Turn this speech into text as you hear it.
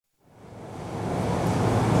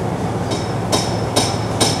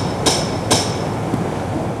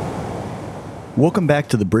Welcome back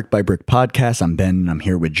to the Brick by Brick podcast. I'm Ben, and I'm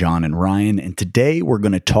here with John and Ryan. And today we're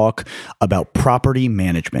going to talk about property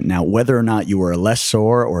management. Now, whether or not you are a lessor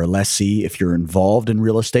or a lessee, if you're involved in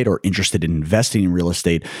real estate or interested in investing in real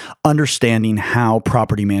estate, understanding how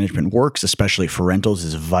property management works, especially for rentals,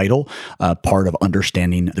 is vital part of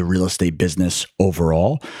understanding the real estate business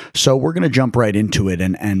overall. So we're going to jump right into it.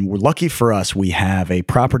 And we're lucky for us, we have a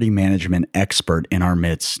property management expert in our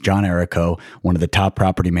midst, John Errico, one of the top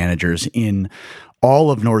property managers in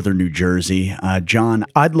all of northern New Jersey. John,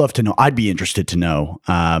 I'd be interested to know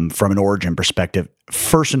from an origin perspective,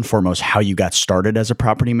 first and foremost, how you got started as a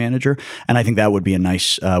property manager. And I think that would be a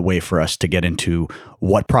nice way for us to get into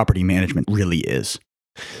what property management really is.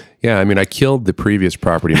 Yeah, I mean, I killed the previous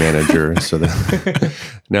property manager.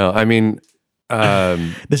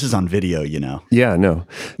 This is on video, you know. Yeah, no.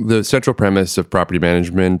 The central premise of property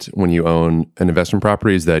management when you own an investment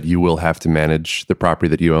property is that you will have to manage the property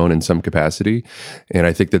that you own in some capacity. And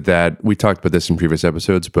I think that we talked about this in previous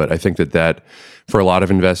episodes, but I think that for a lot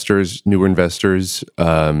of investors, newer investors,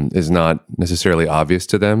 is not necessarily obvious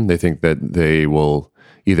to them. They think that they will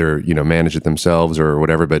either, manage it themselves or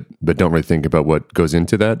whatever, but don't really think about what goes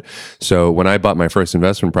into that. So when I bought my first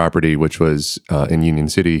investment property, which was in Union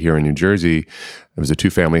City here in New Jersey, it was a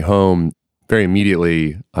 2-family home. Very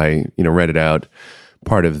immediately, I rented out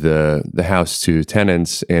part of the house to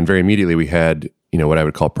tenants, and very immediately we had what I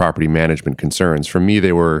would call property management concerns. For me,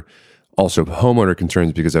 they were also homeowner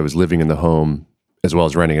concerns because I was living in the home as well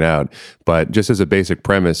as renting it out. But just as a basic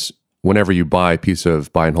premise, whenever you buy a piece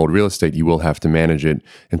of buy and hold real estate, you will have to manage it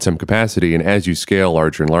in some capacity. And as you scale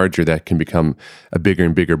larger and larger, that can become a bigger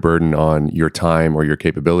and bigger burden on your time or your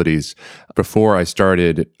capabilities. Before I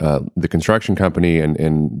started the construction company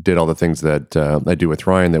and did all the things that I do with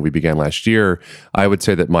Ryan that we began last year, I would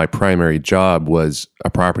say that my primary job was a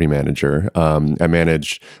property manager. I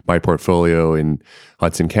managed my portfolio in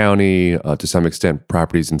Hudson County, to some extent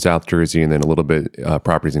properties in South Jersey, and then a little bit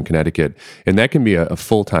properties in Connecticut. And that can be a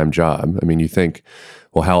full-time job. I mean, you think,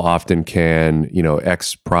 well, how often can,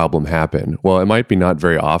 X problem happen? Well, it might be not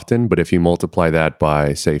very often, but if you multiply that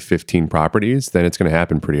by, say, 15 properties, then it's going to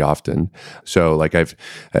happen pretty often. So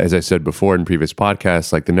as I said before in previous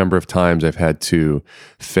podcasts, the number of times I've had to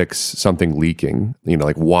fix something leaking,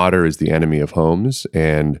 water is the enemy of homes,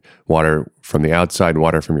 and water from the outside,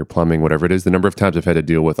 water from your plumbing, whatever it is, the number of times I've had to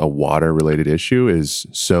deal with a water-related issue is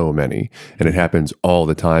so many, and it happens all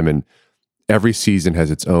the time. And every season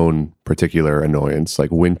has its own particular annoyance.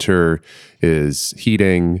 Like winter is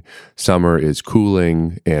heating, summer is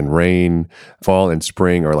cooling, and rain. Fall and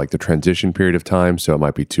spring are like the transition period of time. So it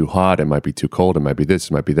might be too hot, it might be too cold, it might be this,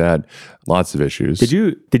 it might be that. Lots of issues.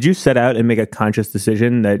 Did you set out and make a conscious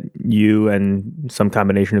decision that you and some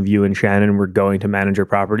combination of you and Shannon were going to manage your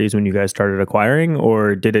properties when you guys started acquiring,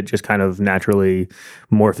 or did it just kind of naturally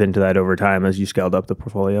morph into that over time as you scaled up the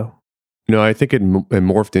portfolio? No, I think it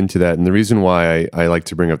morphed into that. And the reason why I like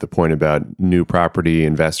to bring up the point about new property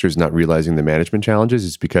investors not realizing the management challenges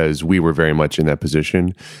is because we were very much in that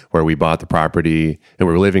position where we bought the property and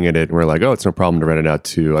we were living in it and we're like, oh, it's no problem to rent it out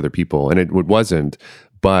to other people. And it wasn't.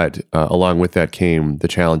 But along with that came the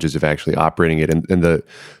challenges of actually operating it. And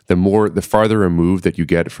the farther removed that you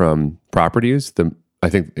get from properties, I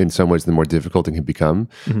think in some ways the more difficult it can become.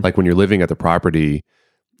 Mm-hmm. Like when you're living at the property,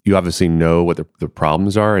 you obviously know what the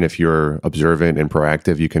problems are. And if you're observant and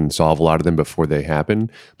proactive, you can solve a lot of them before they happen.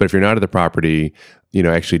 But if you're not at the property,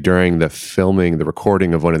 actually during the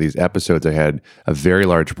recording of one of these episodes, I had a very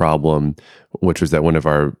large problem, which was that one of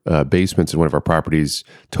our basements in one of our properties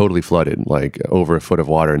totally flooded, like over a foot of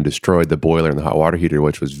water, and destroyed the boiler and the hot water heater,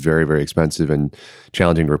 which was very, very expensive and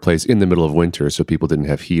challenging to replace in the middle of winter. So people didn't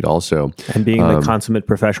have heat also. And being the consummate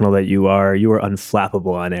professional that you were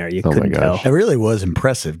unflappable on air. You couldn't tell. It really was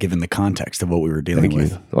impressive given the context of what we were dealing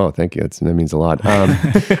with. Oh, thank you. That means a lot.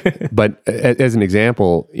 But as an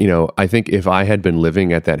example, I think if I had been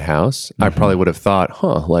living at that house, I probably would have thought,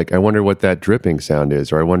 I wonder what that dripping sound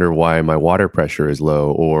is, or I wonder why my water pressure is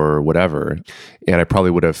low or whatever. And I probably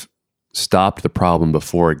would have stopped the problem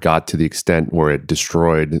before it got to the extent where it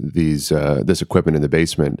destroyed this equipment in the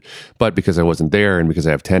basement. But because I wasn't there and because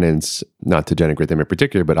I have tenants, not to denigrate them in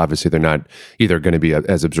particular, but obviously they're not either going to be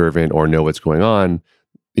as observant or know what's going on,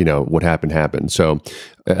 what happened. So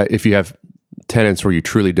if you have tenants where you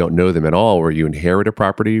truly don't know them at all, where you inherit a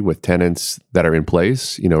property with tenants that are in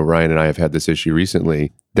place, Ryan and I have had this issue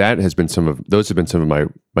recently. those have been some of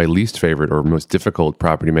my least favorite or most difficult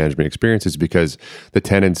property management experiences, because the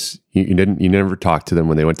tenants, you never talk to them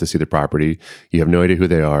when they went to see the property. You have no idea who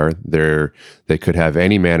they are. They could have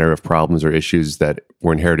any manner of problems or issues that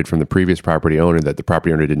were inherited from the previous property owner that the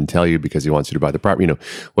property owner didn't tell you because he wants you to buy the property,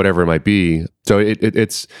 whatever it might be. So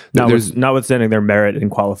it's notwithstanding their merit and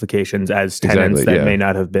qualifications as tenants, exactly, that may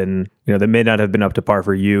not have been, that may not have been up to par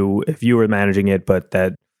for you if you were managing it, but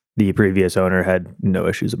that the previous owner had no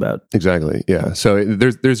issues about. Exactly. Yeah. So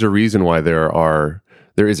there's a reason why there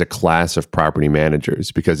is a class of property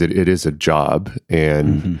managers, because it is a job.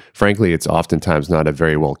 And frankly, it's oftentimes not a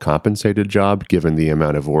very well compensated job given the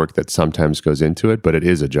amount of work that sometimes goes into it, but it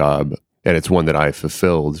is a job. And it's one that I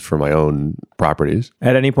fulfilled for my own properties.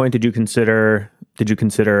 At any point, did you consider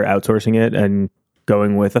outsourcing it and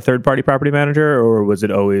going with a third-party property manager, or was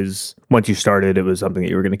it always, once you started, it was something that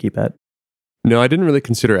you were going to keep at? No, I didn't really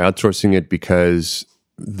consider outsourcing it, because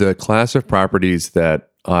the class of properties that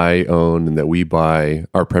I own and that we buy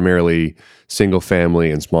are primarily single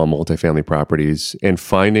family and small multifamily properties. And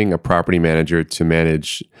finding a property manager to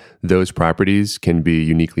manage those properties can be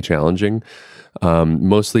uniquely challenging,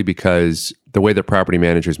 mostly because the way that property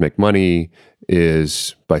managers make money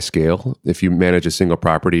is by scale. If you manage a single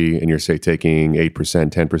property and you're, say, taking 8%,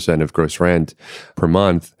 10% of gross rent per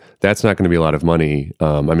month, that's not going to be a lot of money.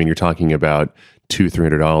 You're talking about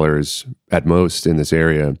 $200-$300 at most in this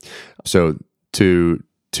area. So to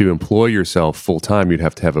employ yourself full time, you'd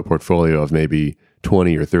have to have a portfolio of maybe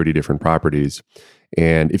 20 or 30 different properties.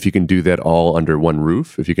 And if you can do that all under one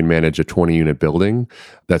roof, if you can manage a 20-unit building,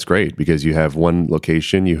 that's great, because you have one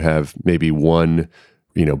location, you have maybe one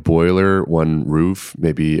boiler, one roof,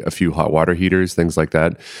 maybe a few hot water heaters, things like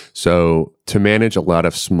that. So to manage a lot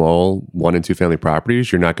of small 1 and 2 family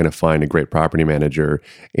properties, you're not going to find a great property manager.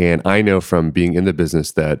 And I know from being in the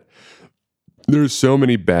business that there's so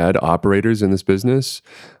many bad operators in this business.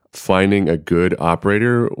 Finding a good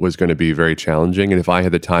operator was going to be very challenging. And if I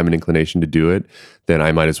had the time and inclination to do it, then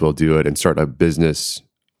I might as well do it and start a business,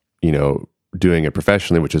 doing it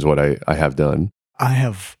professionally, which is what I have done. I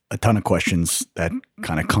have a ton of questions that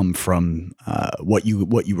kind of come from what you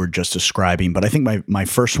were just describing, but I think my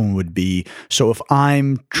first one would be, so if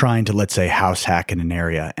I'm trying to, let's say, house hack in an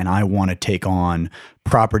area and I want to take on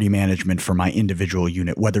property management for my individual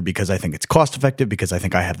unit, whether because I think it's cost effective, because I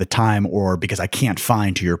think I have the time, or because I can't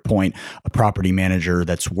find, to your point, a property manager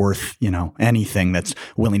that's worth, anything, that's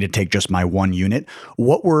willing to take just my one unit,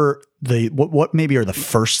 what maybe are the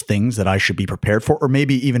first things that I should be prepared for? Or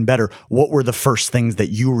maybe even better, what were the first things that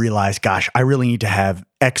you realized, gosh, I really need to have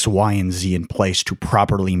X, Y, and Z in place to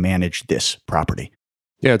properly manage this property?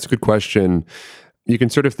 Yeah, it's a good question. You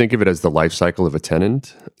can sort of think of it as the life cycle of a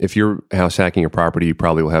tenant. If you're house hacking a property, you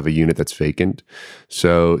probably will have a unit that's vacant.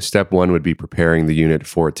 So step one would be preparing the unit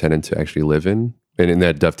for a tenant to actually live in. And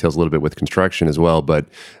that dovetails a little bit with construction as well. But,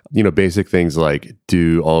 basic things like,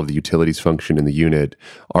 do all of the utilities function in the unit?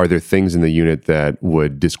 Are there things in the unit that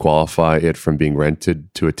would disqualify it from being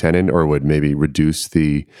rented to a tenant, or would maybe reduce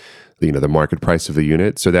the market price of the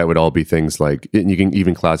unit? So that would all be things like, you can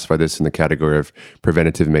even classify this in the category of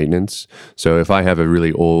preventative maintenance. So if I have a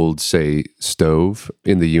really old, say, stove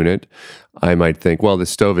in the unit, I might think, well, the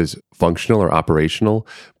stove is functional or operational,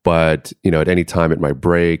 but, at any time it might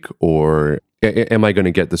break, or am I going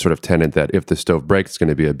to get the sort of tenant that if the stove breaks, it's going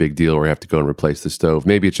to be a big deal, or I have to go and replace the stove?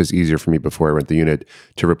 Maybe it's just easier for me before I rent the unit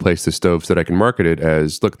to replace the stove so that I can market it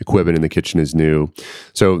as, look, the equipment in the kitchen is new.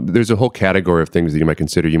 So there's a whole category of things that you might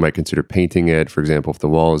consider. You might consider painting it, for example, if the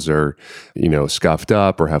walls are, scuffed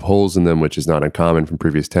up or have holes in them, which is not uncommon from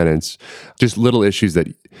previous tenants. Just little issues that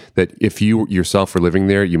if you yourself were living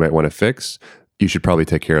there, you might want to fix. You should probably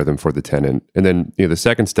take care of them for the tenant. And then the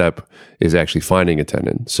second step is actually finding a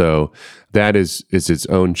tenant. So that is its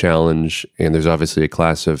own challenge. And there's obviously a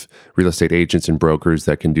class of real estate agents and brokers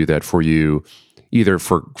that can do that for you, either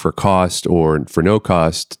for cost or for no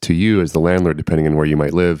cost to you as the landlord, depending on where you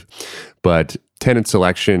might live. But tenant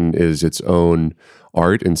selection is its own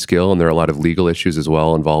art and skill, and there are a lot of legal issues as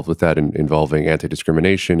well involved with that, and involving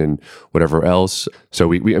anti-discrimination and whatever else. So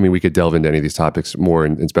we could delve into any of these topics more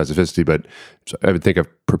in specificity, but I would think of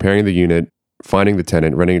preparing the unit, finding the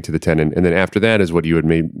tenant, renting it to the tenant, and then after that is what you would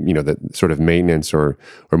that sort of maintenance or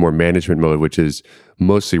more management mode, which is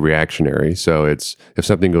mostly reactionary. So it's, if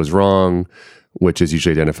something goes wrong, which is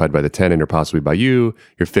usually identified by the tenant or possibly by you,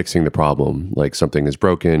 you're fixing the problem. Like something is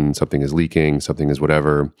broken, something is leaking, something is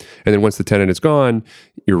whatever. And then once the tenant is gone,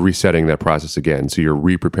 you're resetting that process again. So you're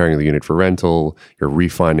re-preparing the unit for rental, you're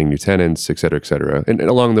re-finding new tenants, et cetera, et cetera. And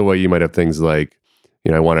along the way, you might have things like,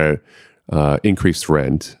 I want to increased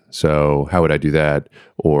rent. So how would I do that?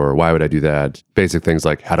 Or why would I do that? Basic things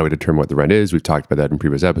like how do I determine what the rent is? We've talked about that in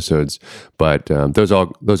previous episodes, but those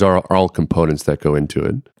are all components that go into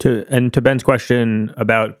it. To Ben's question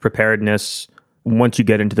about preparedness, once you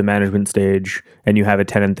get into the management stage and you have a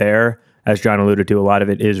tenant there, as John alluded to, a lot of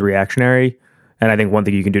it is reactionary. And I think one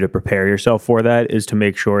thing you can do to prepare yourself for that is to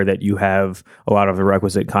make sure that you have a lot of the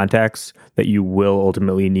requisite contacts that you will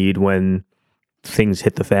ultimately need when things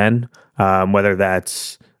hit the fan, whether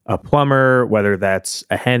that's a plumber, whether that's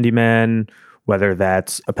a handyman, whether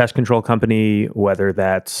that's a pest control company, whether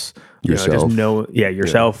that's yourself,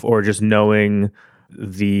 yourself, or just knowing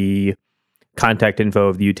the contact info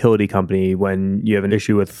of the utility company when you have an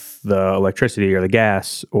issue with the electricity or the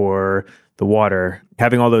gas or the water.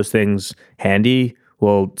 Having all those things handy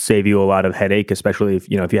will save you a lot of headache, especially if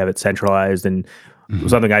you have it centralized. And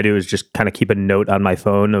something I do is just kind of keep a note on my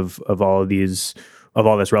phone of all this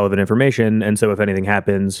relevant information. And so if anything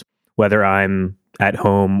happens, whether I'm at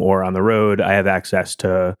home or on the road, I have access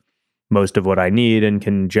to most of what I need and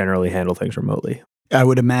can generally handle things remotely. I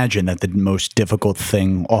would imagine that the most difficult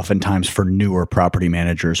thing oftentimes for newer property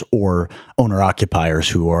managers or owner-occupiers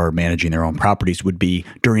who are managing their own properties would be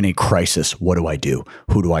during a crisis, what do I do?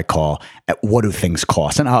 Who do I call? What do things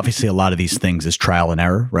cost? And obviously a lot of these things is trial and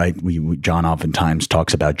error, right? John oftentimes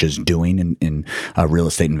talks about just doing in real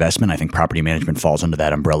estate investment. I think property management falls under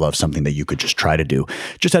that umbrella of something that you could just try to do.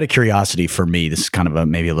 Just out of curiosity for me, this is kind of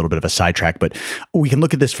maybe a little bit of a sidetrack, but we can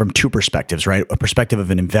look at this from two perspectives, right? A perspective of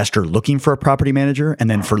an investor looking for a property manager,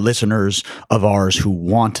 and then for listeners of ours who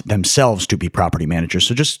want themselves to be property managers.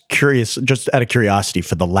 So just out of curiosity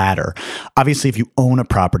for the latter, obviously if you own a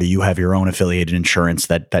property, you have your own affiliated insurance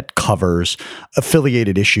that covers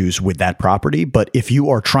affiliated issues with that property. But if you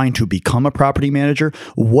are trying to become a property manager,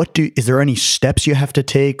 is there any steps you have to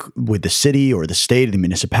take with the city or the state or the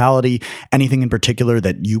municipality? Anything in particular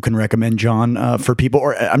that you can recommend, John, for people?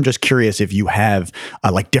 Or I'm just curious if you have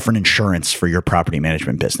like different insurance for your property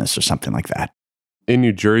management business or something like that. In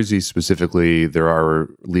New Jersey specifically, there are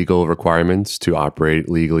legal requirements to operate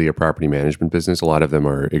legally a property management business. A lot of them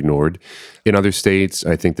are ignored. In other states,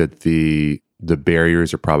 I think that the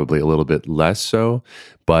barriers are probably a little bit less so.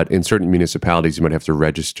 But in certain municipalities, you might have to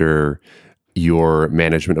register your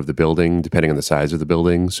management of the building depending on the size of the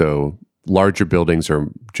building. So larger buildings are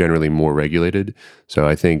generally more regulated. So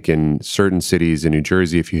I think in certain cities in New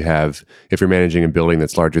Jersey, if you're managing a building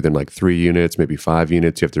that's larger than like 3 units, maybe 5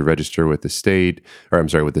 units, you have to register with the city,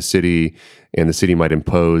 and the city might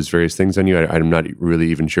impose various things on you. I'm not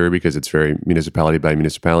really even sure because it's very municipality by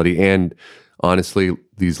municipality. And honestly,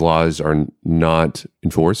 these laws are not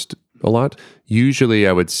enforced a lot. Usually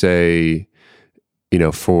I would say,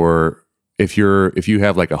 if you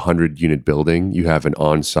have like 100-unit building, you have an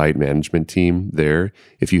on-site management team there.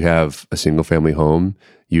 If you have a single-family home,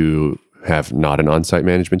 you have not an on-site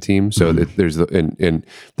management team. So there's the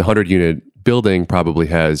 100-unit building probably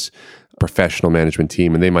has a professional management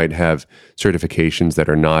team, and they might have certifications that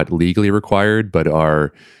are not legally required, but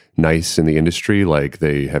are nice in the industry, like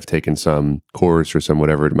they have taken some course or some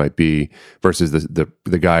whatever it might be, versus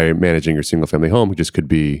the guy managing your single family home who just could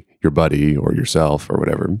be your buddy or yourself or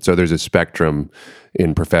whatever. So there's a spectrum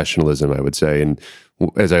in professionalism, I would say. And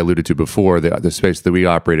as I alluded to before, the space that we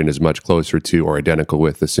operate in is much closer to or identical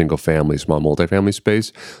with the single family, small multifamily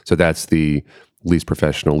space. So that's the least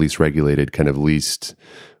professional, least regulated, kind of least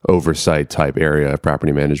oversight type area of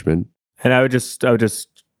property management. And I would just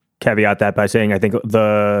caveat that by saying I think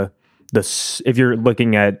if you're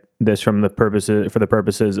looking at this for the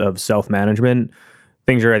purposes of self-management,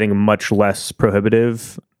 things are I think much less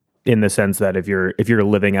prohibitive in the sense that if you're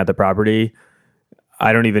living at the property,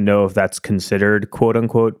 I don't even know if that's considered quote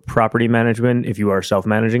unquote property management if you are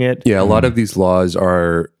self-managing it. Yeah, a lot of these laws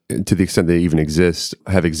are, to the extent they even exist,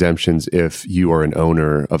 have exemptions if you are an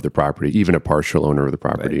owner of the property, even a partial owner of the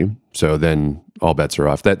property. Right. So then all bets are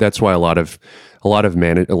off. That's why a lot of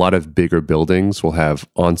bigger buildings will have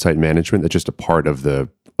on-site management that's just a part of the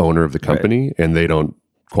owner of the company, right, and they don't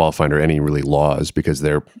qualify under any really laws because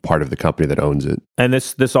they're part of the company that owns it. And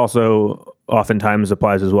this also oftentimes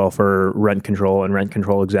applies as well for rent control and rent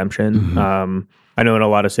control exemption. Mm-hmm. I know in a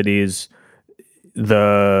lot of cities,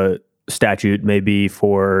 the statute may be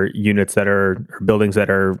for units that are or buildings that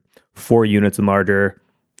are 4 units and larger.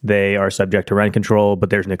 They are subject to rent control, but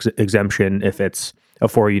there's an exemption if it's a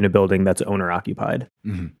 4-unit building that's owner occupied.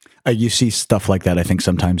 Mm-hmm. You see stuff like that, I think,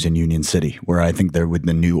 sometimes in Union City, where I think they're with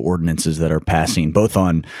the new ordinances that are passing, both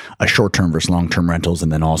on a short-term versus long-term rentals,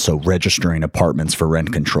 and then also registering apartments for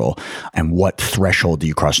rent control. And what threshold do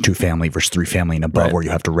you cross, 2-family versus 3-family and above, where you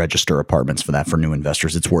have to register apartments for that for new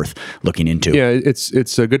investors? It's worth looking into. Yeah,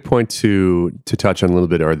 it's a good point to touch on a little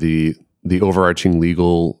bit, are the overarching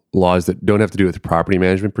legal laws that don't have to do with property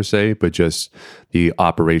management per se, but just the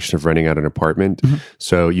operation of renting out an apartment. Mm-hmm.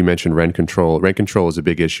 So you mentioned rent control. Rent control is a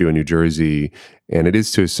big issue in New Jersey, and it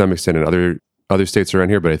is to some extent in other states around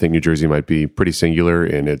here, but I think New Jersey might be pretty singular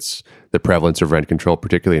in the prevalence of rent control,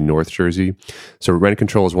 particularly in North Jersey. So rent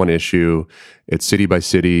control is one issue. It's city by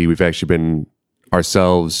city. We've actually been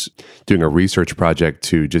ourselves doing a research project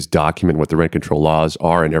to just document what the rent control laws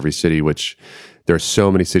are in every city, which there are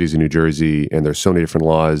so many cities in New Jersey, and there's so many different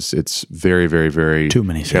laws. It's very, very, very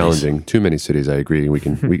challenging. Cities. Too many cities. I agree.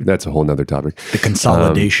 That's a whole nother topic. The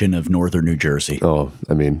consolidation of northern New Jersey. Oh,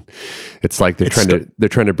 I mean, it's like they're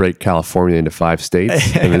trying to break California into 5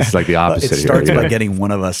 states, and it's like the opposite. It starts by getting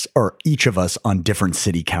one of us or each of us on different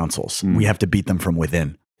city councils. We have to beat them from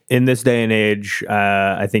within. In this day and age,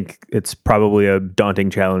 I think it's probably a daunting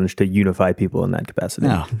challenge to unify people in that capacity.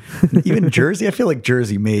 No. Even Jersey? I feel like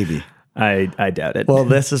Jersey, maybe. I doubt it. Well,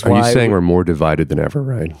 this is why. Are you saying we're more divided than ever,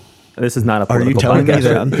 Ryan? This is not a political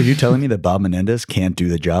podcast. Are you telling me that Bob Menendez can't do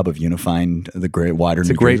the job of unifying the wider New Jersey? It's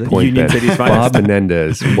a great point. Union City's finest. Bob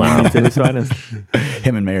Menendez. Wow. Union City's finest.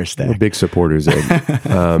 Him and Mayor Stack. We're big supporters of.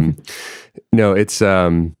 No, it's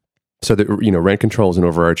so that rent control is an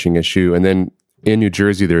overarching issue, and then in New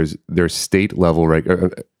Jersey, there's state level.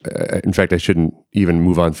 In fact, I shouldn't even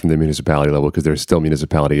move on from the municipality level because there's still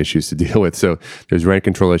municipality issues to deal with. So there's rent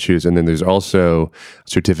control issues, and then there's also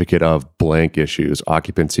certificate of blank issues,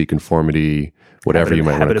 occupancy, conformity, whatever you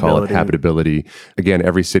might want to call it, habitability. Again,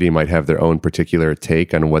 every city might have their own particular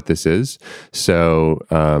take on what this is. So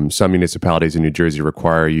some municipalities in New Jersey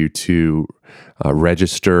require you to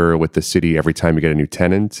register with the city every time you get a new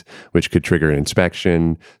tenant, which could trigger an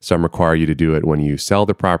inspection. Some require you to do it when you sell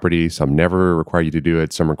the property. Some never require you to do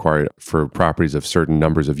it. Some require it for properties of certain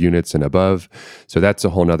numbers of units and above. So that's a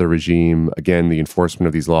whole nother regime. Again, the enforcement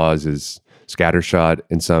of these laws is scattershot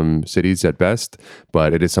in some cities at best,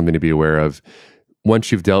 but it is something to be aware of.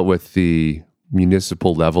 Once you've dealt with the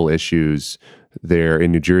municipal level issues, there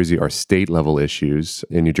in New Jersey are state level issues.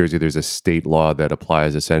 In New Jersey, there's a state law that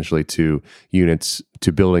applies essentially to units,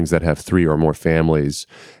 to buildings that have 3 or more families.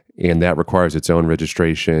 And that requires its own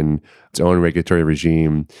registration, its own regulatory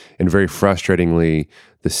regime. And very frustratingly,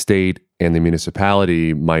 the state and the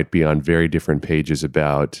municipality might be on very different pages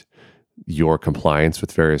about your compliance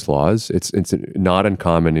with various laws. It's not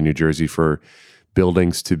uncommon in New Jersey for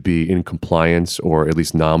buildings to be in compliance or at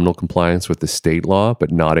least nominal compliance with the state law,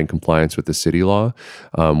 but not in compliance with the city law,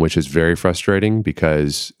 which is very frustrating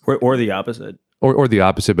because... Or the opposite. Or the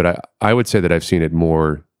opposite, but I would say that I've seen it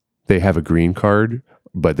more, they have a green card,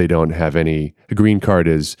 but they don't have any... A green card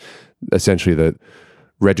is essentially the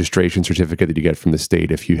registration certificate that you get from the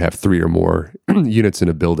state if you have 3 or more units in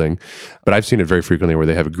a building. But I've seen it very frequently where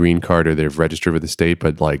they have a green card or they've registered with the state,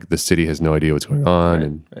 but like the city has no idea what's going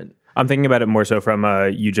on. Right. I'm thinking about it more so from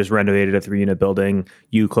you just renovated a 3-unit building,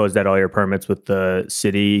 you closed out all your permits with the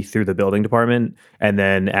city through the building department, and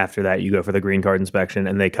then after that you go for the green card inspection,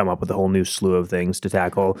 and they come up with a whole new slew of things to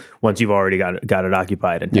tackle once you've already got it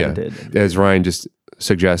occupied and tenanted. Yeah. As Ryan just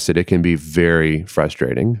suggested, it can be very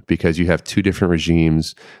frustrating because you have 2 different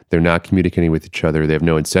regimes. They're not communicating with each other. They have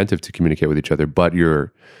no incentive to communicate with each other, but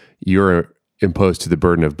you're imposed to the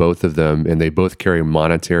burden of both of them, and they both carry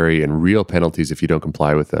monetary and real penalties if you don't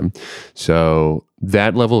comply with them. So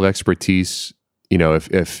that level of expertise,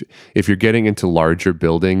 if you're getting into larger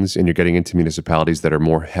buildings and you're getting into municipalities that are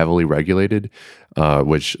more heavily regulated,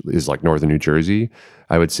 which is like northern New Jersey,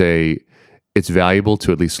 I would say it's valuable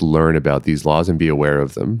to at least learn about these laws and be aware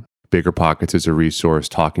of them. Bigger Pockets is a resource.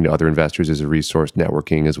 Talking to other investors is a resource.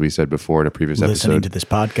 Networking, as we said before in a previous episode. Listening to this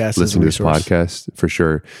podcast Listening to this podcast, for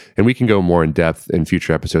sure. And we can go more in depth in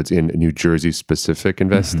future episodes in New Jersey-specific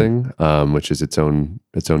investing, which is its own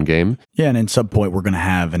game. Yeah, and in some point, we're going to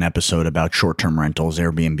have an episode about short-term rentals,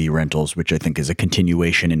 Airbnb rentals, which I think is a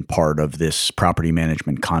continuation in part of this property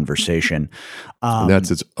management conversation. And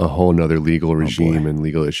that's a whole nother legal regime and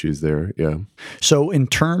legal issues there, yeah. So in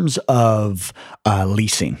terms of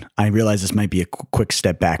leasing, I realize this might be a quick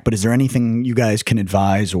step back, but is there anything you guys can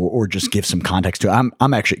advise or just give some context to?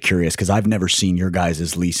 I'm actually curious because I've never seen your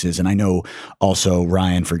guys' leases. And I know also,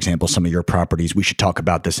 Ryan, for example, some of your properties, we should talk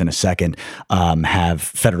about this in a second, have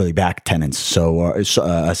federally backed tenants. So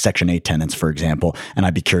Section 8 tenants, for example. And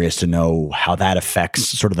I'd be curious to know how that affects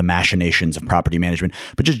sort of the machinations of property management.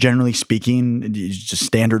 But just generally speaking, just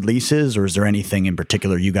standard leases, or is there anything in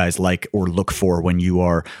particular you guys like or look for when you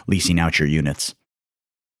are leasing out your units?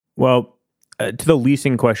 Well, to the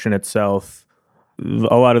leasing question itself,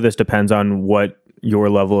 a lot of this depends on what your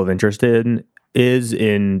level of interest is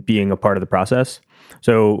in being a part of the process.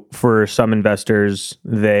 So for some investors,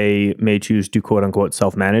 they may choose to quote unquote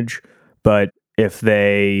self-manage, but if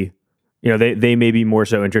they may be more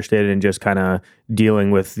so interested in just kind of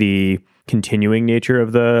dealing with the continuing nature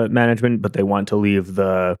of the management, but they want to leave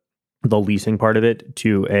the leasing part of it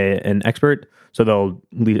to an expert. So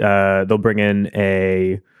they'll bring in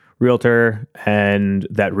a realtor, and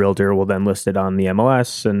that realtor will then list it on the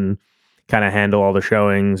MLS and kind of handle all the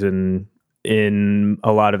showings. And in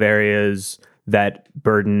a lot of areas, that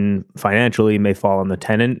burden financially may fall on the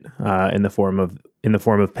tenant in the form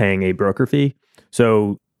of paying a broker fee.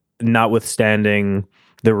 So, notwithstanding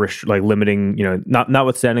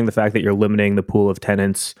notwithstanding the fact that you're limiting the pool of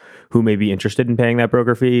tenants who may be interested in paying that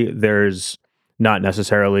broker fee, there's not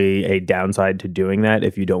necessarily a downside to doing that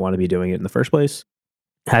if you don't want to be doing it in the first place.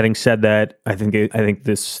 Having said that, I think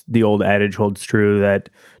the old adage holds true that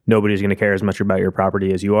nobody's going to care as much about your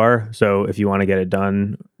property as you are. So if you want to get it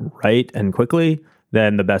done right and quickly,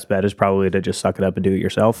 then the best bet is probably to just suck it up and do it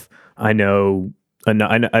yourself. I've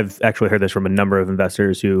actually heard this from a number of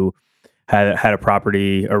investors who had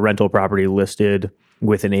a rental property listed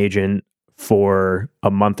with an agent for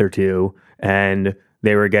a month or two, and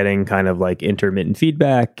they were getting kind of like intermittent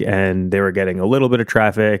feedback, and they were getting a little bit of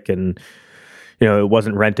traffic, and it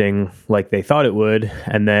wasn't renting like they thought it would.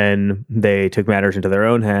 And then they took matters into their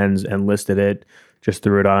own hands and listed it, just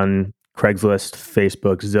threw it on Craigslist,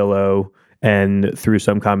 Facebook, Zillow, and through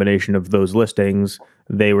some combination of those listings,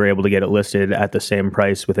 they were able to get it listed at the same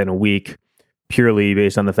price within a week, purely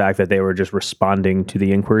based on the fact that they were just responding to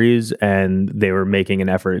the inquiries and they were making an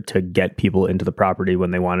effort to get people into the property when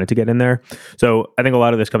they wanted to get in there. So I think a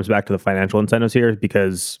lot of this comes back to the financial incentives here,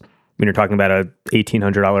 because when you're talking about a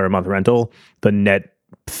 $1,800 a month rental, the net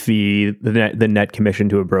fee, the net commission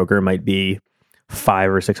to a broker might be $500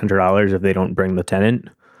 or $600 if they don't bring the tenant.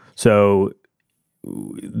 So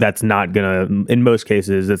that's not gonna, in most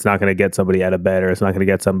cases, it's not gonna get somebody out of bed, or it's not gonna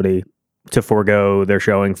get somebody to forego their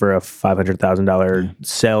showing for a $500,000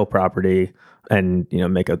 sale property, and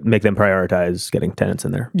make them prioritize getting tenants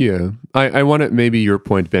in there. Yeah, I want to, maybe your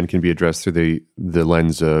point, Ben, can be addressed through the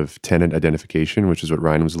lens of tenant identification, which is what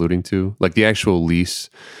Ryan was alluding to. Like the actual lease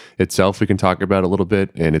itself, we can talk about a little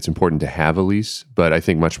bit, and it's important to have a lease, but I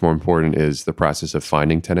think much more important is the process of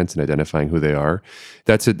finding tenants and identifying who they are.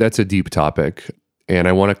 That's a deep topic, and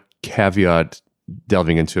I want to caveat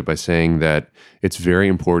delving into it by saying that it's very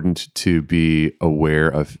important to be aware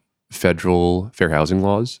of federal fair housing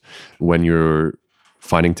laws when you're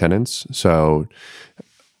finding tenants. So,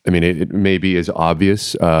 I mean, it may be as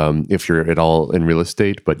obvious if you're at all in real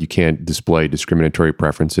estate, but you can't display discriminatory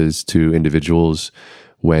preferences to individuals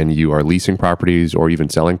when you are leasing properties or even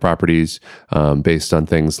selling properties based on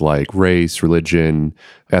things like race, religion,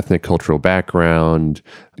 ethnic, cultural background.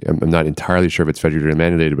 I'm not entirely sure if it's federally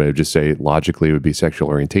mandated, but I would just say logically it would be sexual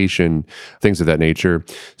orientation, things of that nature.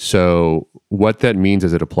 So what that means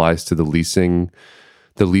as it applies to the leasing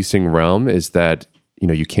realm is that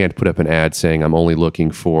you can't put up an ad saying I'm only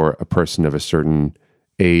looking for a person of a certain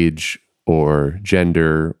age or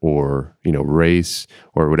gender or race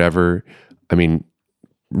or whatever. I mean,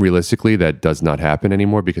 realistically, that does not happen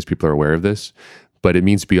anymore because people are aware of this. But it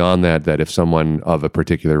means beyond that if someone of a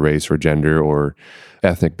particular race or gender or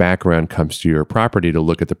ethnic background comes to your property to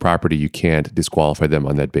look at the property, you can't disqualify them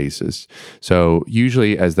on that basis. So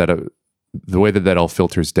usually the way that all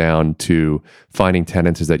filters down to finding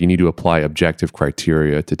tenants is that you need to apply objective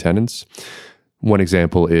criteria to tenants. One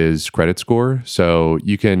example is credit score. So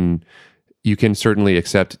you can certainly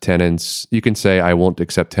accept tenants. You can say, I won't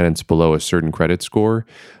accept tenants below a certain credit score,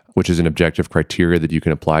 which is an objective criteria that you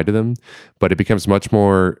can apply to them. But it becomes much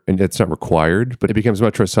more, and it's not required, but it becomes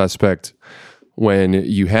much more suspect when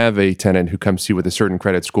you have a tenant who comes to you with a certain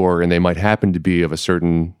credit score and they might happen to be of a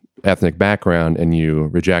certain ethnic background and you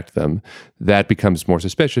reject them. That becomes more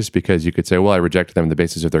suspicious because you could say, well, I rejected them on the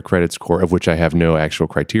basis of their credit score, of which I have no actual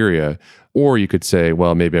criteria. Or you could say,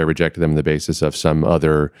 well, maybe I rejected them on the basis of some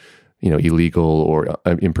other illegal or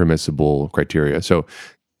impermissible criteria. So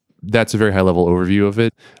that's a very high level overview of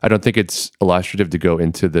it. I don't think it's illustrative to go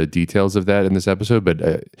into the details of that in this episode, but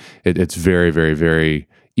it's very, very, very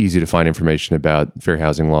easy to find information about fair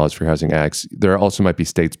housing laws, fair housing acts. There also might be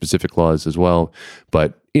state-specific laws as well,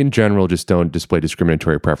 but in general, just don't display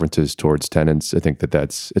discriminatory preferences towards tenants. I think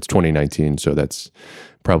it's 2019, so that's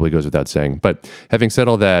probably goes without saying. But having said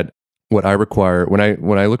all that, what I require when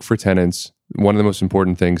I look for tenants, one of the most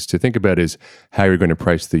important things to think about is how you're going to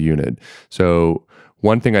price the unit. So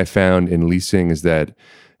one thing I found in leasing is that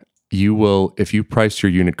if you price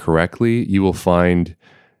your unit correctly, you will find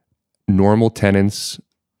normal tenants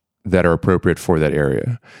that are appropriate for that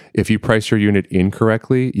area. If you price your unit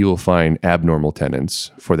incorrectly, you will find abnormal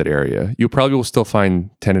tenants for that area. You probably will still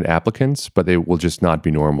find tenant applicants, but they will just not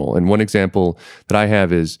be normal. And one example that I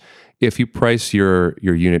have is if you price your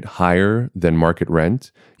unit higher than market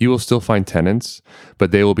rent, you will still find tenants,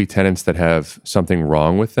 but they will be tenants that have something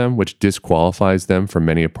wrong with them, which disqualifies them from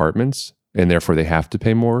many apartments, and therefore they have to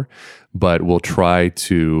pay more, but will try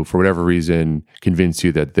to, for whatever reason, convince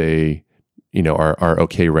you that they are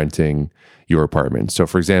okay renting your apartment. So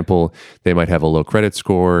for example, they might have a low credit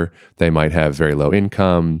score, they might have very low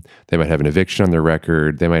income, they might have an eviction on their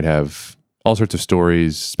record, they might have all sorts of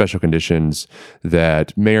stories, special conditions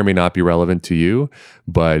that may or may not be relevant to you,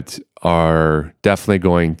 but are definitely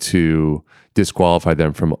going to disqualify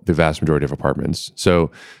them from the vast majority of apartments.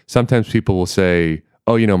 So sometimes people will say,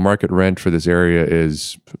 oh, market rent for this area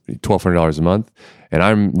is $1,200 a month, and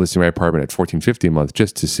I'm listing my apartment at $1,450 a month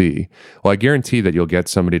just to see. Well, I guarantee that you'll get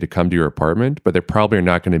somebody to come to your apartment, but they're probably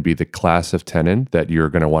not going to be the class of tenant that you're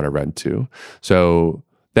going to want to rent to. So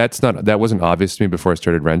that wasn't obvious to me before I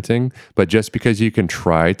started renting, but just because you can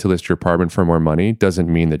try to list your apartment for more money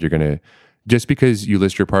doesn't mean that you're going to, just because you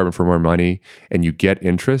list your apartment for more money and you get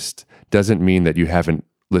interest doesn't mean that you haven't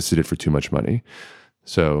listed it for too much money.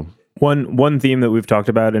 So one theme that we've talked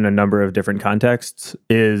about in a number of different contexts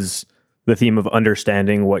is the theme of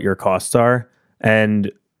understanding what your costs are. And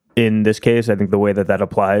in this case, I think the way that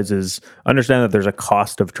applies is understand that there's a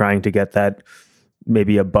cost of trying to get that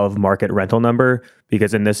maybe above market rental number,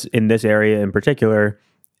 because in this area in particular,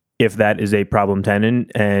 if that is a problem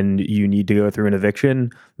tenant and you need to go through an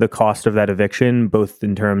eviction, the cost of that eviction, both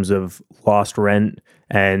in terms of lost rent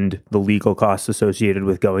and the legal costs associated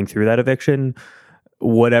with going through that eviction,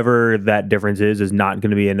 whatever that difference is not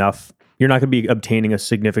going to be enough. You're not going to be obtaining a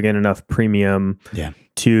significant enough premium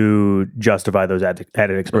to justify those added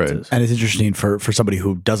expenses. Right. And it's interesting for somebody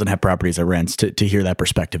who doesn't have properties that rents to hear that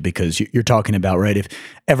perspective, because you're talking about, right, if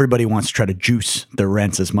everybody wants to try to juice their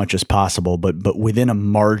rents as much as possible, but within a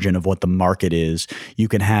margin of what the market is, you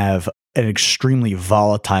can have an extremely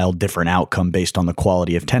volatile different outcome based on the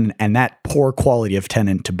quality of tenant. And that poor quality of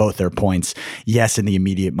tenant, to both their points, yes, in the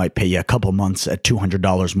immediate might pay you a couple months at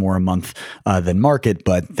 $200 more a month than market,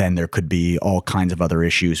 but then there could be all kinds of other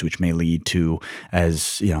issues which may lead to,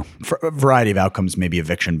 as for a variety of outcomes, maybe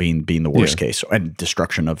eviction being the worst case, and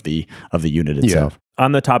destruction of the unit itself.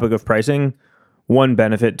 On the topic of pricing, one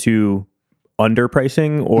benefit to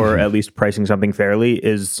underpricing, or at least pricing something fairly,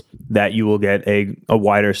 is that you will get a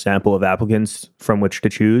wider sample of applicants from which to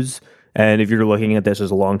choose. And if you're looking at this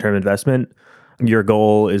as a long-term investment, your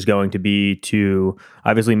goal is going to be to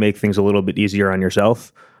obviously make things a little bit easier on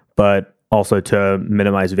yourself, but also to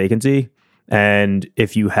minimize vacancy. And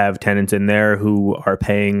if you have tenants in there who are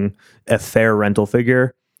paying a fair rental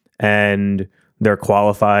figure and they're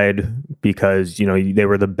qualified because they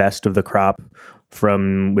were the best of the crop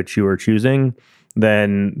from which you were choosing,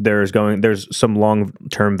 then there's some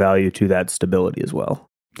long-term value to that stability as well.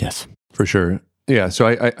 Yes, for sure. Yeah. So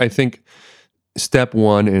I think step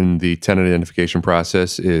one in the tenant identification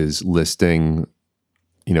process is listing,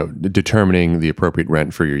 determining the appropriate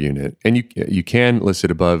rent for your unit. And you can list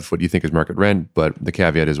it above what you think is market rent, but the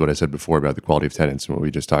caveat is what I said before about the quality of tenants and what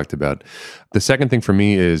we just talked about. The second thing for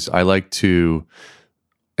me is I like to,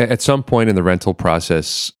 at some point in the rental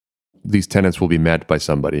process, these tenants will be met by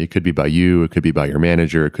somebody. It could be by you, it could be by your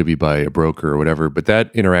manager, it could be by a broker or whatever, but that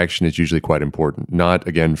interaction is usually quite important. Not,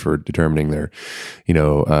 again, for determining their,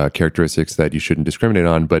 characteristics that you shouldn't discriminate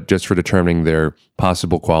on, but just for determining their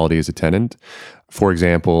possible quality as a tenant. For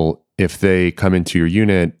example, if they come into your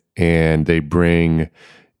unit and they bring,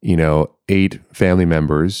 8 family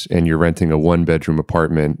members and you're renting a 1-bedroom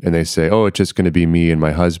apartment and they say, oh, it's just going to be me and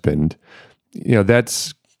my husband,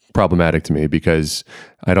 that's problematic to me, because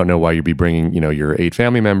I don't know why you'd be bringing, your 8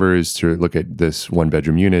 family members to look at this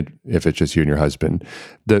 1-bedroom unit if it's just you and your husband.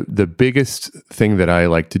 The biggest thing that I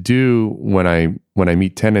like to do when I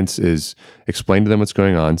meet tenants is explain to them what's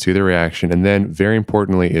going on, see their reaction, and then very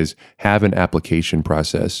importantly is have an application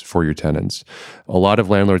process for your tenants. A lot of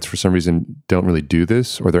landlords for some reason don't really do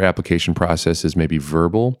this, or their application process is maybe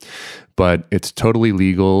verbal, but it's totally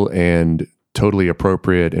legal and totally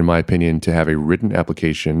appropriate, in my opinion, to have a written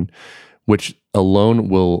application, which alone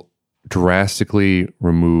will drastically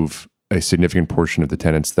remove a significant portion of the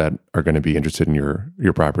tenants that are going to be interested in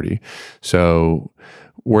your property. So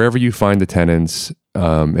wherever you find the tenants,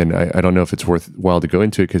 and I don't know if it's worthwhile to go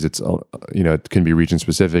into it because it's, it can be region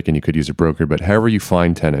specific and you could use a broker, but however you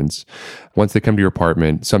find tenants, once they come to your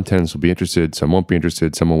apartment, some tenants will be interested, some won't be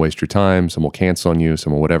interested, some will waste your time, some will cancel on you,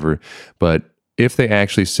 some will whatever. But if they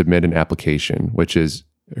actually submit an application, which is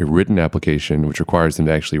a written application, which requires them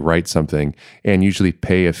to actually write something and usually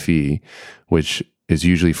pay a fee, which is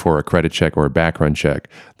usually for a credit check or a background check,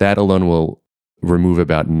 that alone will remove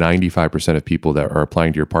about 95% of people that are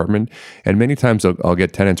applying to your apartment. And many times I'll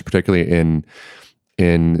get tenants, particularly in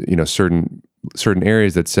certain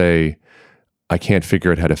areas, that say, I can't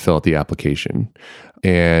figure out how to fill out the application.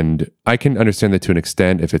 And I can understand that to an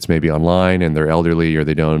extent if it's maybe online and they're elderly or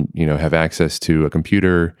they don't, have access to a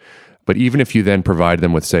computer. But even if you then provide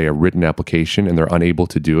them with, say, a written application and they're unable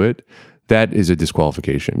to do it, that is a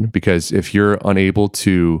disqualification. Because if you're unable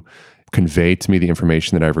to convey to me the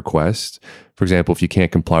information that I request, for example, if you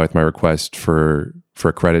can't comply with my request for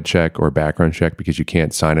a credit check or a background check because you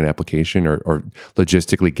can't sign an application or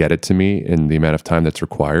logistically get it to me in the amount of time that's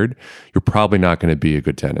required, you're probably not going to be a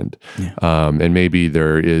good tenant. Yeah. And maybe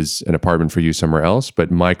there is an apartment for you somewhere else, but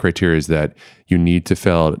my criteria is that you need to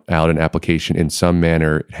fill out an application in some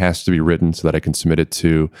manner. It has to be written so that I can submit it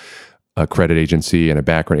to a credit agency and a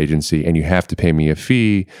background agency, and you have to pay me a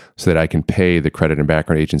fee so that I can pay the credit and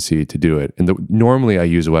background agency to do it. And normally I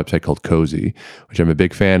use a website called Cozy, which I'm a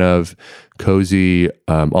big fan of. Cozy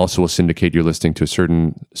also will syndicate your listing to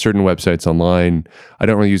certain websites online. I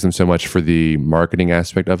don't really use them so much for the marketing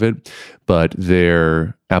aspect of it, but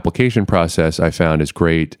their application process I found is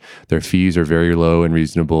great. Their fees are very low and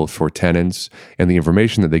reasonable for tenants, and the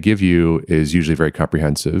information that they give you is usually very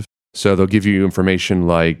comprehensive. So they'll give you information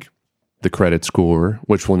like the credit score,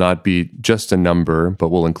 which will not be just a number, but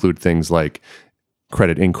will include things like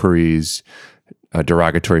credit inquiries,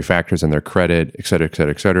 derogatory factors on their credit, et cetera, et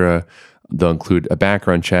cetera, et cetera. They'll include a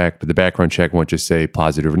background check, but the background check won't just say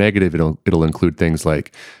positive or negative. It'll include things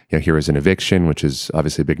like, here is an eviction, which is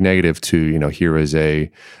obviously a big negative, to, here is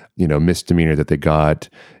a, misdemeanor that they got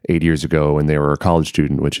 8 years ago when they were a college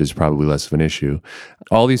student, which is probably less of an issue.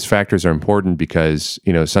 All these factors are important because,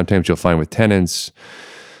 sometimes you'll find with tenants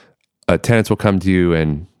will come to you,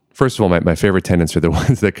 and first of all, my favorite tenants are the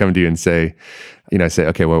ones that come to you and say, say,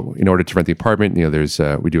 okay, well, in order to rent the apartment, there's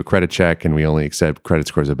we do a credit check and we only accept credit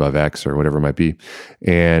scores above X or whatever it might be.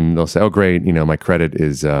 And they'll say, oh, great, my credit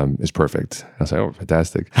is perfect. I'll say, oh,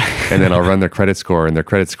 fantastic. And then I'll run their credit score, and their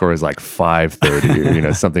credit score is like 530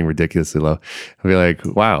 or something ridiculously low. I'll be like,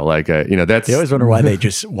 wow, that's. You always wonder why they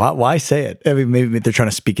just why say it. I mean, maybe they're trying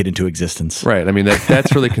to speak it into existence, right? I mean,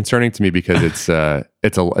 that's really concerning to me because it's a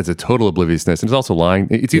total obliviousness, and it's also lying.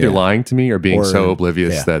 It's either lying to me or being so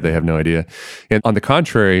oblivious that they have no idea. And on the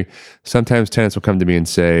contrary, sometimes tenants will come to me and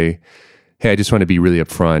say, hey, I just want to be really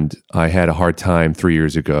upfront. I had a hard time 3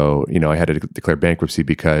 years ago. I had to declare bankruptcy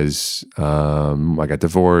because I got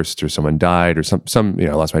divorced or someone died or some I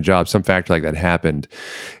lost my job. Some factor like that happened.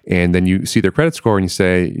 And then you see their credit score and you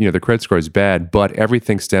say, their credit score is bad, but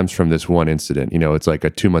everything stems from this one incident. It's like a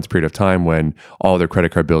 2-month period of time when all their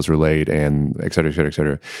credit card bills were late and et cetera, et cetera, et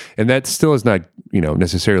cetera. And that still is not,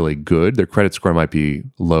 necessarily good. Their credit score might be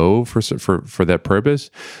low for that purpose,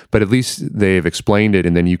 but at least they've explained it,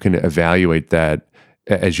 and then you can evaluate that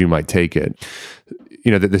as you might take it.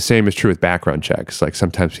 The same is true with background checks. Like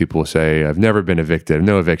sometimes people will say, I've never been evicted,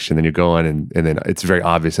 no eviction. Then you go on and then it's very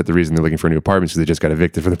obvious that the reason they're looking for a new apartment is because they just got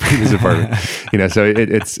evicted from the previous apartment. So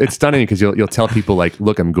it's stunning because you'll tell people like,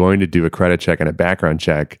 look, I'm going to do a credit check and a background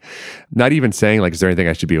check. Not even saying like, is there anything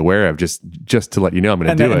I should be aware of? Just to let you know I'm going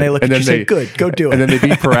to do it. And they look at you and say, good, go do it. And then they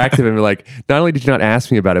be proactive and be like, not only did you not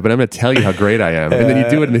ask me about it, but I'm going to tell you how great I am. And then you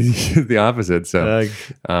do it in the opposite. So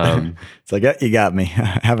it's like, yeah, you got me.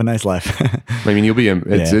 Have a nice life. I mean, you'll be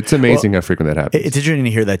It's amazing how frequent that happens. It's interesting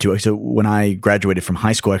to hear that too. So when I graduated from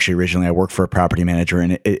high school, actually originally I worked for a property manager,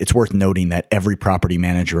 and it's worth noting that every property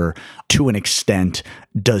manager, to an extent,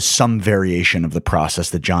 does some variation of the process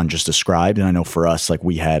that John just described. And I know for us, like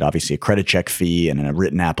we had obviously a credit check fee and a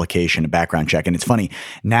written application, a background check. And it's funny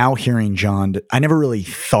now hearing John, I never really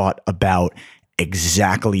thought about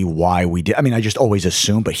exactly why we did. I mean, I just always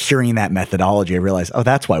assumed, but hearing that methodology, I realized, oh,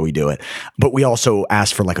 that's why we do it. But we also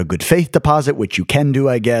asked for like a good faith deposit, which you can do,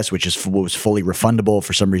 I guess, which was fully refundable.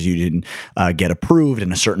 For some reason, you didn't get approved,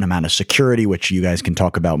 and a certain amount of security, which you guys can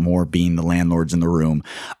talk about more, being the landlords in the room.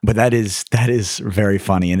 But that is very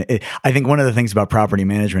funny. And I think one of the things about property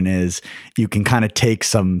management is you can kind of take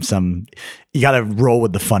some. You got to roll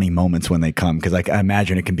with the funny moments when they come, because I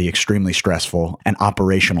imagine it can be extremely stressful and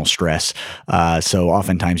operational stress. So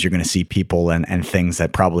oftentimes you're going to see people and things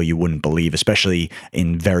that probably you wouldn't believe, especially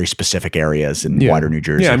in very specific areas in wider New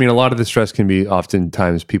Jersey. Yeah, I mean, a lot of the stress can be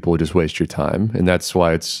oftentimes people just waste your time, and that's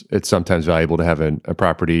why it's sometimes valuable to have a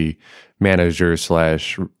property manager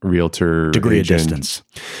 / realtor degree agent. of distance.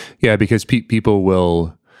 Yeah, because people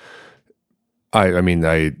will. I mean,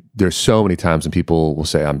 there's so many times when people will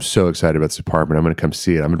say, "I'm so excited about this apartment. I'm going to come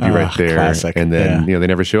see it. I'm going to be right there." Classic. And then they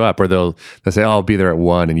never show up, or they'll say, "Oh, I'll be there at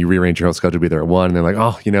 1," and you rearrange your whole schedule to be there at 1, and they're like,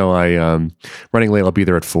 "Oh, I'm running late. I'll be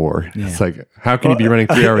there at 4." Yeah. It's like, how can you be running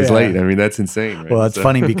 3 hours late? I mean, that's insane. Right? Well, it's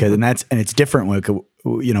funny because it's different. Like,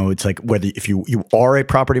 it's like whether if you are a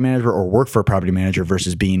property manager or work for a property manager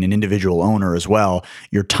versus being an individual owner as well,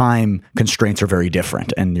 your time constraints are very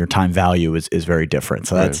different, and your time value is very different.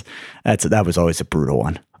 So that was always a brutal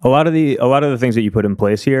one. A lot of the things that you put in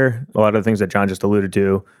place here, a lot of the things that John just alluded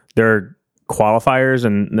to, they're qualifiers,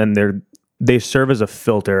 and then they serve as a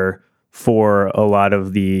filter for a lot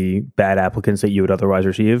of the bad applicants that you would otherwise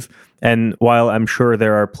receive. And while I'm sure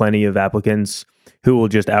there are plenty of applicants who will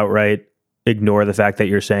just outright ignore the fact that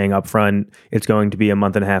you're saying upfront, it's going to be a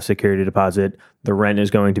 1.5-month security deposit, the rent is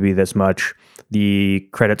going to be this much, the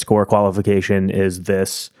credit score qualification is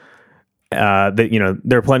this. There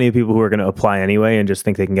are plenty of people who are going to apply anyway and just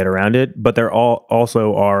think they can get around it. But there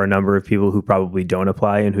also are a number of people who probably don't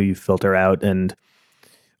apply and who you filter out, and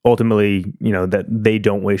ultimately, that they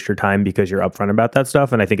don't waste your time because you're upfront about that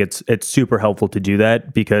stuff. And I think it's super helpful to do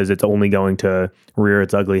that, because it's only going to rear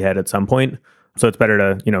its ugly head at some point. So it's better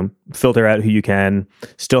to, filter out who you can,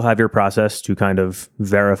 still have your process to kind of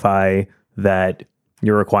verify that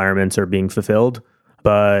your requirements are being fulfilled.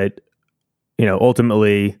 But,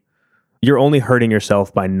 ultimately, you're only hurting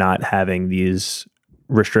yourself by not having these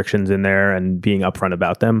restrictions in there and being upfront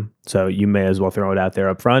about them. So you may as well throw it out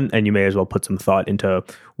there upfront, and you may as well put some thought into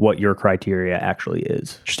what your criteria actually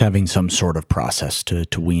is. Just having some sort of process to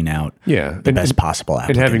wean out the best possible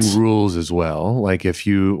applicants. And having rules as well. Like if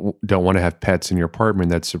you don't want to have pets in your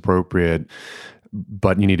apartment, that's appropriate,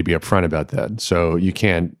 but you need to be upfront about that. So you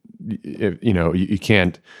can't, you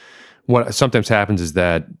can't, what sometimes happens is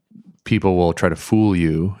that people will try to fool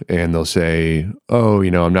you, and they'll say, "Oh,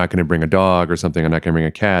 I'm not going to bring a dog or something. I'm not going to bring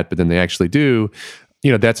a cat," but then they actually do.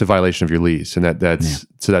 That's a violation of your lease, and that's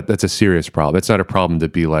a serious problem. It's not a problem to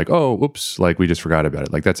be like, "Oh, oops, like we just forgot about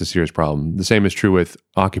it." Like that's a serious problem. The same is true with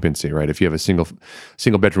occupancy, right? If you have a single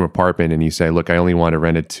bedroom apartment and you say, "Look, I only want to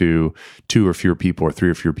rent it to 2 or fewer people or 3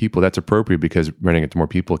 or fewer people," that's appropriate, because renting it to more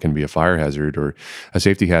people can be a fire hazard or a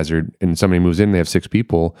safety hazard. And somebody moves in, they have 6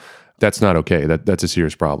 people. That's not okay. That's a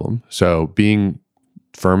serious problem. So being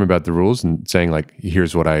firm about the rules and saying like,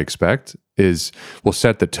 here's what I expect will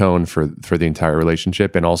set the tone for the entire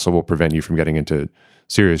relationship, and also will prevent you from getting into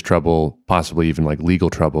serious trouble, possibly even like legal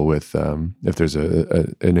trouble with if there's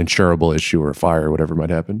an insurable issue or a fire or whatever might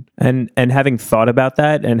happen. And having thought about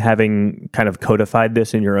that and having kind of codified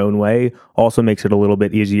this in your own way also makes it a little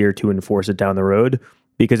bit easier to enforce it down the road.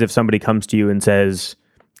 Because if somebody comes to you and says,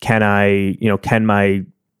 can my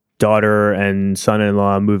daughter and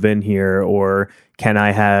son-in-law move in here, or can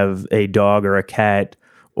I have a dog or a cat,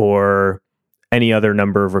 or any other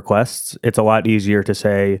number of requests, it's a lot easier to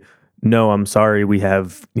say, no, I'm sorry, we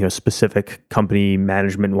have specific company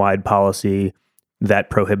management-wide policy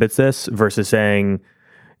that prohibits this, versus saying,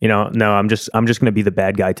 no, I'm just going to be the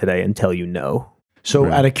bad guy today and tell you no.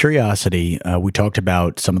 So out of curiosity, we talked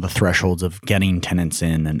about some of the thresholds of getting tenants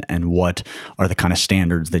in, and what are the kind of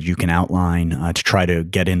standards that you can outline to try to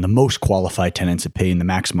get in the most qualified tenants at paying the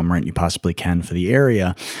maximum rent you possibly can for the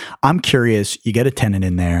area. I'm curious, you get a tenant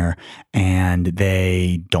in there and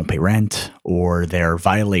they don't pay rent, or they're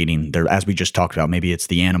violating as we just talked about, maybe it's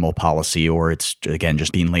the animal policy, or it's, again,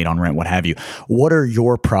 just being late on rent, what have you. What are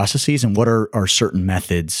your processes, and what are certain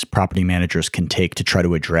methods property managers can take to try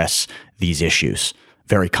to address these issues?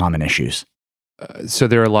 Very common issues. So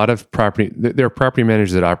there are a lot of there are property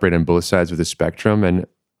managers that operate on both sides of the spectrum, and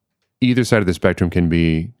either side of the spectrum can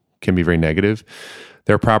be very negative.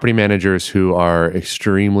 There are property managers who are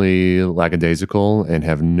extremely lackadaisical and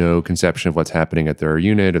have no conception of what's happening at their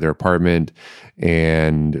unit or their apartment,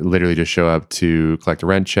 and literally just show up to collect a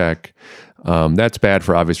rent check. That's bad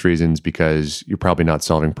for obvious reasons, because you're probably not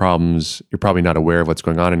solving problems. You're probably not aware of what's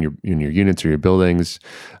going on in your units or your buildings.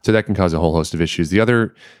 So that can cause a whole host of issues. The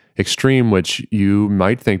other extreme, which you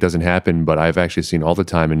might think doesn't happen, but I've actually seen all the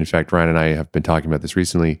time, and in fact, Ryan and I have been talking about this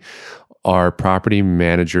recently, are property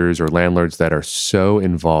managers or landlords that are so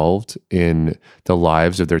involved in the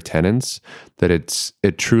lives of their tenants that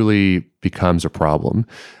it truly becomes a problem.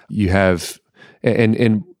 You have,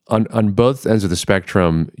 and on both ends of the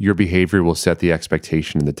spectrum, your behavior will set the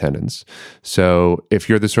expectation in the tenants. So if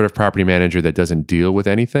you're the sort of property manager that doesn't deal with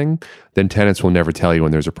anything, then tenants will never tell you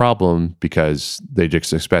when there's a problem, because they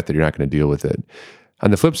just expect that you're not going to deal with it. On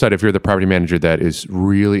the flip side, if you're the property manager that is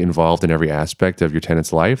really involved in every aspect of your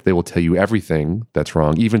tenant's life, they will tell you everything that's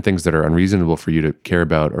wrong, even things that are unreasonable for you to care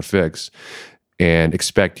about or fix, and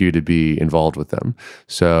expect you to be involved with them.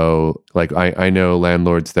 So like I know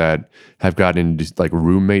landlords that have gotten into like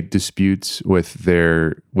roommate disputes with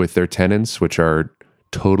their tenants, which are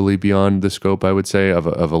totally beyond the scope, I would say, of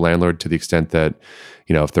a landlord, to the extent that,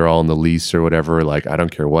 you know, if they're all in the lease or whatever, like, I don't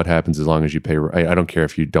care what happens as long as you pay. I don't care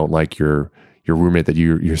if you don't like your roommate that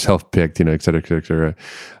you yourself picked, you know, et cetera, et cetera.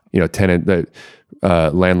 You know,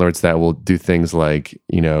 landlords that will do things like,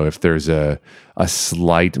 you know, if there's a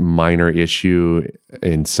slight minor issue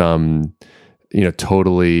in some, you know,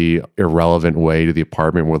 totally irrelevant way to the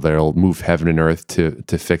apartment, where they'll move heaven and earth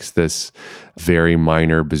to fix this very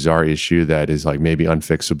minor, bizarre issue that is like maybe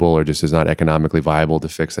unfixable or just is not economically viable to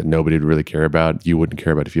fix, that nobody would really care about. You wouldn't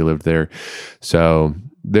care about if you lived there. So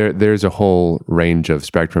there's a whole range of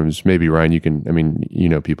spectrums. Maybe Ryan, you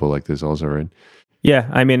know people like this also, right? Yeah,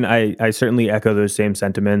 I mean, I certainly echo those same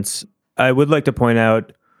sentiments. I would like to point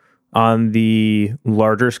out, on the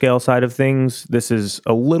larger scale side of things, this is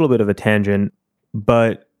a little bit of a tangent,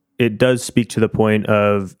 but it does speak to the point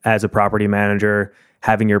of, as a property manager,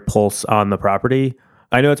 having your pulse on the property.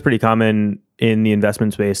 I know it's pretty common in the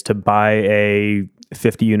investment space to buy a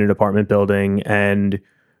 50-unit apartment building and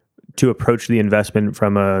to approach the investment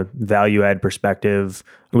from a value add perspective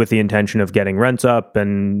with the intention of getting rents up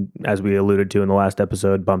and, as we alluded to in the last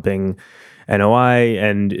episode, bumping NOI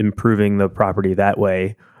and improving the property that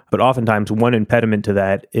way. But oftentimes one impediment to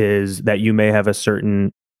that is that you may have a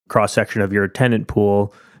certain cross-section of your tenant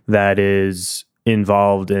pool that is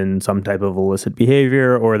involved in some type of illicit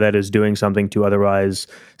behavior, or that is doing something to otherwise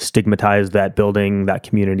stigmatize that building, that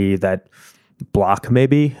community, that block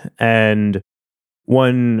maybe. And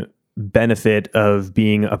one benefit of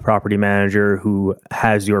being a property manager who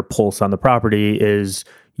has your pulse on the property is,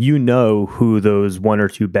 you know who those one or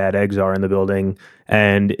two bad eggs are in the building.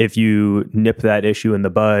 And if you nip that issue in the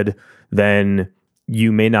bud, then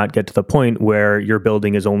you may not get to the point where your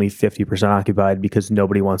building is only 50% occupied because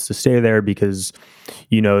nobody wants to stay there, because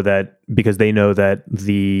they know that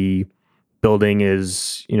the building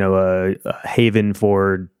is, you know, a haven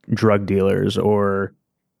for drug dealers, or,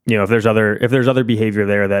 you know, if there's other behavior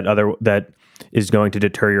there that is going to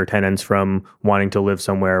deter your tenants from wanting to live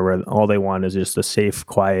somewhere where all they want is just a safe,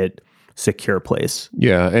 quiet, secure place.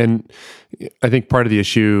 Yeah, and I think part of the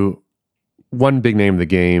issue, one big name of the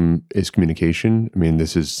game, is communication. I mean,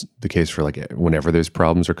 this is the case for like whenever there's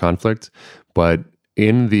problems or conflict, but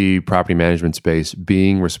in the property management space,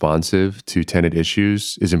 being responsive to tenant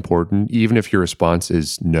issues is important, even if your response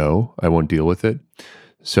is no, I won't deal with it.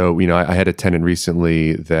 So, you know, I had a tenant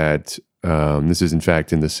recently that, this is in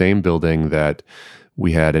fact in the same building that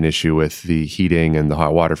we had an issue with the heating and the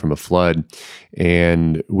hot water from a flood,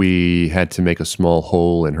 and we had to make a small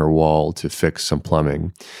hole in her wall to fix some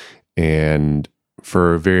plumbing. And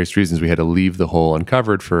for various reasons, we had to leave the hole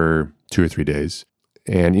uncovered for 2 or 3 days.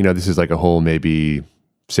 And, you know, this is like a hole maybe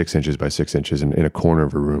 6 inches by 6 inches in a corner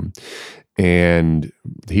of a room. And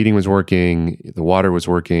the heating was working, the water was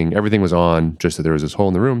working, everything was on, just that there was this hole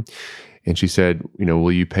in the room. And she said, you know,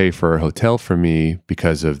 will you pay for a hotel for me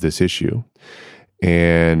because of this issue?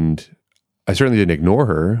 And I certainly didn't ignore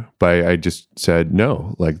her, but I just said,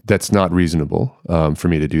 no, like, that's not reasonable for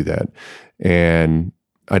me to do that. And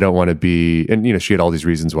I don't want to be, and, you know, she had all these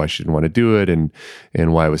reasons why she didn't want to do it, and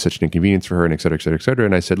why it was such an inconvenience for her, and et cetera, et cetera, et cetera.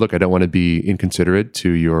 And I said, look, I don't want to be inconsiderate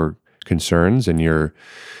to your concerns and your,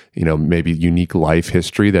 you know, maybe unique life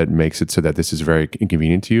history that makes it so that this is very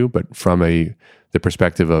inconvenient to you. But from the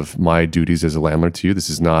perspective of my duties as a landlord to you, this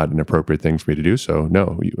is not an appropriate thing for me to do. So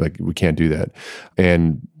no, we can't do that.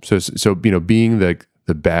 And so, you know, being the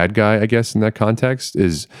the bad guy, I guess, in that context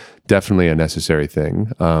is definitely a necessary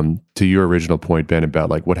thing. To your original point, Ben, about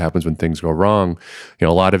like what happens when things go wrong, a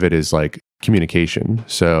lot of it is like communication.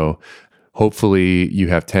 So hopefully you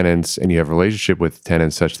have tenants and you have a relationship with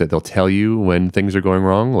tenants such that they'll tell you when things are going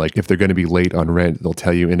wrong. Like if they're going to be late on rent, they'll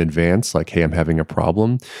tell you in advance, like, hey, I'm having a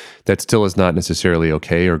problem. That still is not necessarily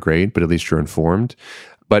okay or great, but at least you're informed.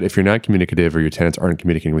 But if you're not communicative or your tenants aren't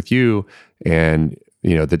communicating with you and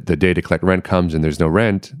the day to collect rent comes and there's no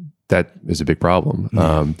rent, that is a big problem.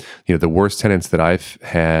 The worst tenants that I've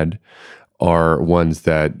had are ones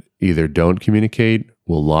that either don't communicate,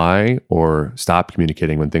 will lie, or stop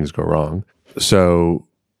communicating when things go wrong. So,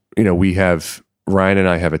 Ryan and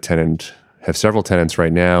I have several tenants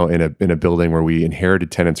right now in a building where we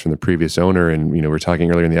inherited tenants from the previous owner. And, we were talking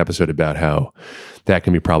earlier in the episode about how that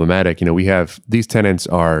can be problematic. We have, these tenants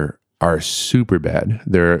are super bad.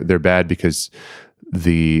 They're bad because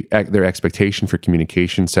their expectation for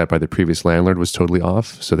communication set by the previous landlord was totally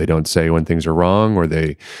off. So they don't say when things are wrong, or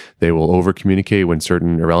they will over communicate when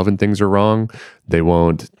certain irrelevant things are wrong. They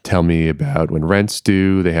won't tell me about when rent's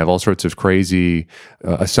due. They have all sorts of crazy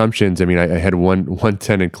assumptions. I mean, I had one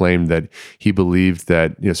tenant claim that he believed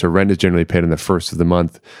that so rent is generally paid on the first of the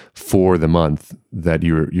month for the month that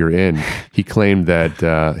you're in. He claimed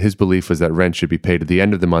that his belief was that rent should be paid at the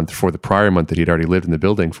end of the month for the prior month that he'd already lived in the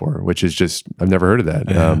building for, which is just, I've never heard of that.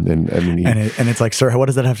 Yeah. And it's like, sir, what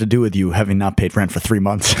does that have to do with you having not paid rent for 3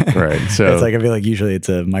 months? Right. So it's like, I feel like usually it's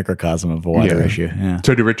a microcosm of a wider issue. Yeah.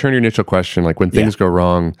 So to return your initial question, like when things go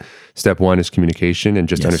wrong, step one is communication and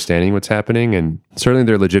just understanding what's happening. And certainly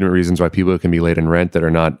there are legitimate reasons why people can be late on rent that are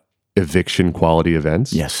not eviction quality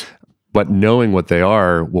events. Yes. But knowing what they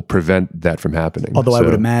are will prevent that from happening. Although I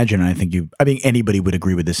would imagine, and I think anybody would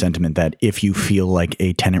agree with the sentiment that if you feel like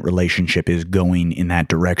a tenant relationship is going in that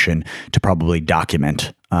direction, to probably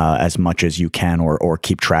document as much as you can or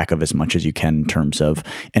keep track of as much as you can in terms of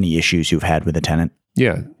any issues you've had with a tenant.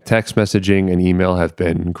 Yeah. Text messaging and email have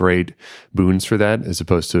been great boons for that as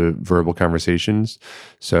opposed to verbal conversations.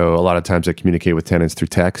 So a lot of times I communicate with tenants through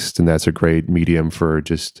text, and that's a great medium for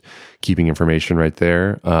just keeping information right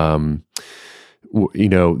there. The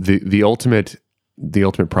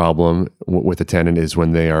ultimate problem with a tenant is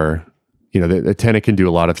when they are, the tenant can do a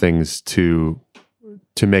lot of things to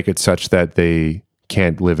make it such that they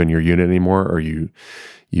can't live in your unit anymore, or you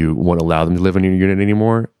won't allow them to live in your unit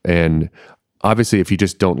anymore. And obviously, if you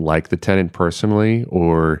just don't like the tenant personally,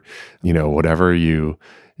 or whatever, you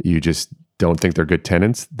just don't think they're good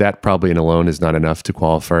tenants, that probably in alone is not enough to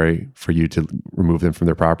qualify for you to remove them from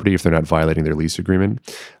their property if they're not violating their lease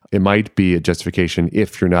agreement. It might be a justification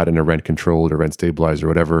if you're not in a rent controlled or rent stabilized or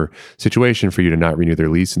whatever situation for you to not renew their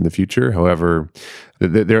lease in the future. However,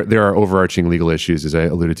 there are overarching legal issues, as I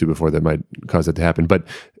alluded to before, that might cause that to happen. But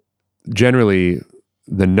generally,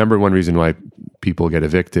 the number one reason why people get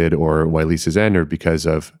evicted or why leases end are because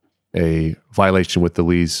of a violation with the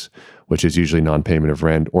lease, which is usually non-payment of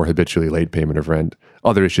rent or habitually late payment of rent.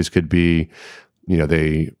 Other issues could be,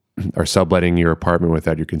 they are subletting your apartment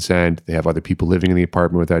without your consent. They have other people living in the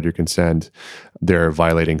apartment without your consent. They're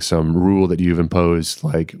violating some rule that you've imposed,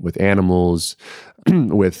 like with animals,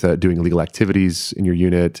 with doing illegal activities in your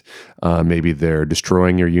unit. Maybe they're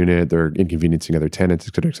destroying your unit. They're inconveniencing other tenants,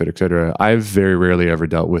 et cetera, et cetera, et cetera. I've very rarely ever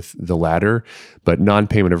dealt with the latter, but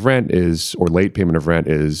non-payment of rent or late payment of rent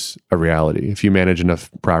is a reality. If you manage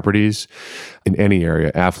enough properties in any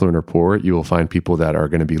area, affluent or poor, you will find people that are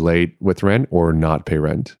going to be late with rent or not pay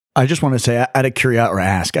rent. I just want to say, out of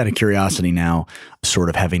curiosity now, sort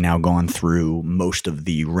of having now gone through most of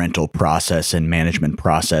the rental process and management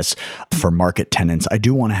process for market tenants, I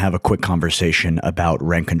do want to have a quick conversation about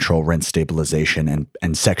rent control, rent stabilization,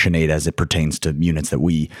 and Section 8 as it pertains to units that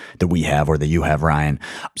we have or that you have, Ryan.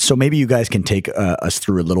 So maybe you guys can take us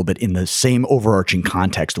through a little bit in the same overarching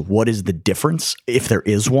context. What is the difference, if there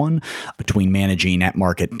is one, between managing at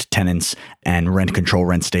market tenants and rent control,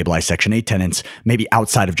 rent stabilized Section 8 tenants, maybe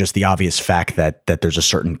outside of just the obvious fact that there's a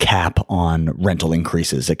certain cap on rental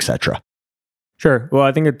increases, et cetera? Sure. Well,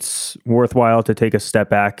 I think it's worthwhile to take a step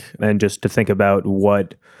back and just to think about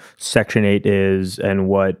what Section 8 is and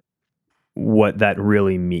what that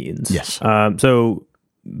really means. Yes. So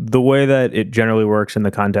the way that it generally works in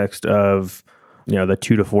the context of, the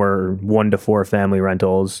 2 to 4, 1 to 4 family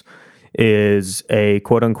rentals is a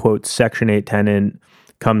quote unquote Section 8 tenant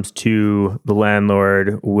comes to the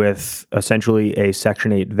landlord with essentially a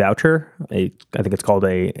Section 8 voucher. I think it's called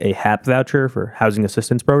a HAP voucher, for Housing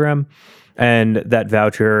Assistance Program. And that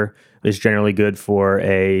voucher is generally good for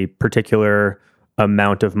a particular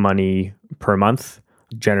amount of money per month.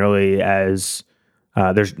 Generally, as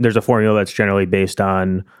there's a formula that's generally based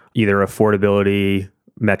on either affordability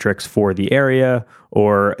metrics for the area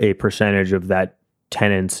or a percentage of that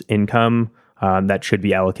tenant's income that should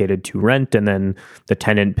be allocated to rent. And then the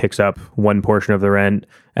tenant picks up one portion of the rent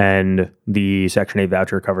and the Section 8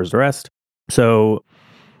 voucher covers the rest. So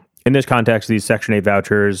in this context, these Section 8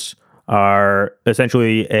 vouchers are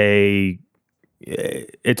essentially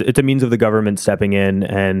it's a means of the government stepping in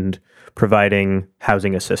and providing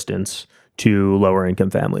housing assistance to lower income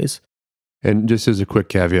families. And just as a quick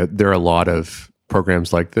caveat, there are a lot of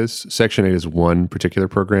programs like this. Section 8 is one particular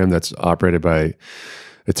program that's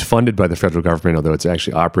it's funded by the federal government, although it's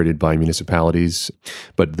actually operated by municipalities.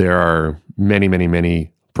 But there are many, many,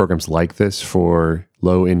 many programs like this for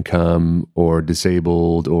low income or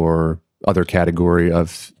disabled or other category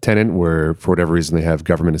of tenant where, for whatever reason, they have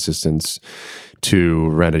government assistance to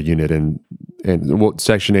rent a unit. And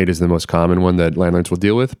Section 8 is the most common one that landlords will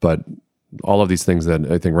deal with, but all of these things that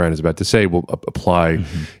I think Ryan is about to say will apply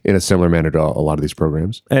in a similar manner to a lot of these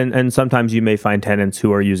programs. And sometimes you may find tenants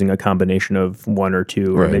who are using a combination of one or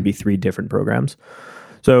two or maybe three different programs.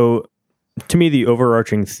 So to me, the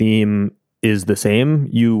overarching theme is the same.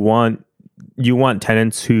 You want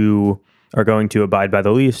tenants who are going to abide by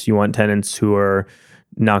the lease. You want tenants who are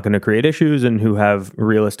not going to create issues and who have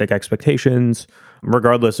realistic expectations,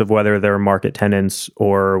 regardless of whether they're market tenants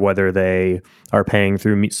or whether they are paying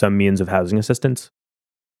through some means of housing assistance.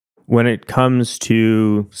 When it comes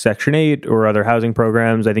to Section 8 or other housing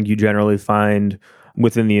programs, I think you generally find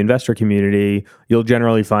within the investor community, you'll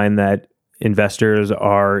generally find that investors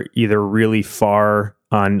are either really far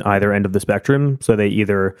on either end of the spectrum. So they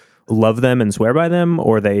either love them and swear by them,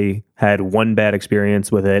 or they had one bad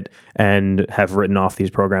experience with it and have written off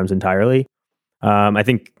these programs entirely. I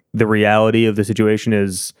think the reality of the situation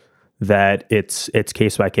is that it's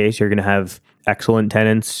case by case. You're going to have excellent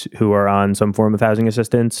tenants who are on some form of housing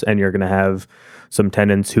assistance, and you're going to have some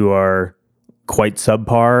tenants who are quite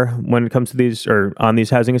subpar when it comes to these or on these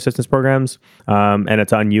housing assistance programs. And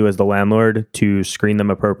it's on you as the landlord to screen them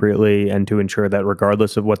appropriately and to ensure that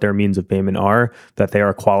regardless of what their means of payment are, that they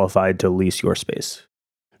are qualified to lease your space.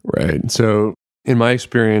 Right. So in my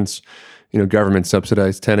experience, government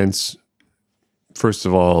subsidized tenants, first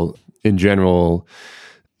of all, in general,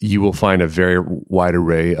 you will find a very wide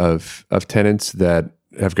array of tenants that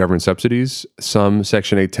have government subsidies. Some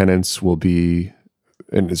Section 8 tenants will be,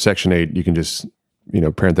 in Section 8, you can just,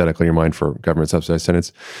 parenthetically in your mind for government subsidized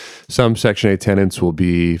tenants. Some Section 8 tenants will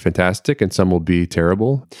be fantastic and some will be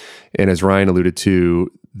terrible. And as Ryan alluded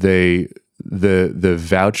to, the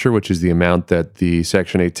voucher, which is the amount that the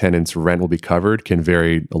Section 8 tenants' rent will be covered, can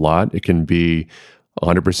vary a lot. It can be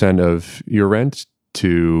 100% of your rent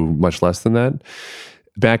to much less than that.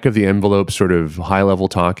 Back of the envelope, sort of high level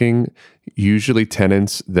talking, usually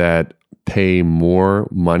tenants that pay more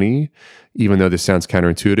money, even though this sounds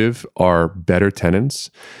counterintuitive, are better tenants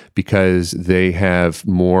because they have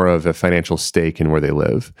more of a financial stake in where they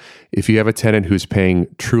live. If you have a tenant who's paying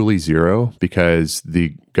truly zero because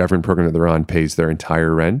the government program that they're on pays their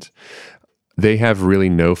entire rent, they have really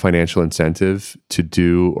no financial incentive to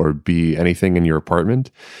do or be anything in your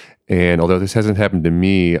apartment. And although this hasn't happened to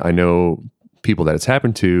me, I know people that it's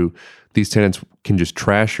happened to. These tenants can just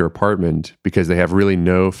trash your apartment because they have really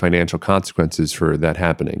no financial consequences for that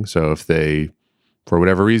happening. So if they, for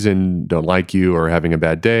whatever reason, don't like you or are having a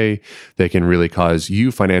bad day, they can really cause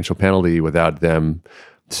you financial penalty without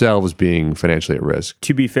themselves being financially at risk.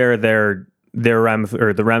 To be fair, the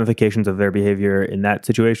ramifications of their behavior in that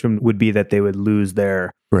situation would be that they would lose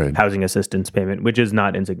their housing assistance payment, which is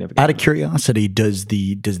not insignificant. Out of curiosity, does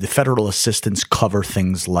the federal assistance cover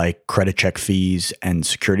things like credit check fees and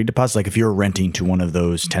security deposits? Like if you're renting to one of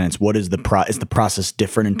those tenants, what is is the process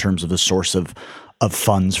different in terms of the source of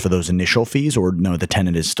funds for those initial fees, or no, the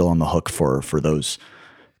tenant is still on the hook for those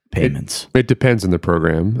payments? It depends on the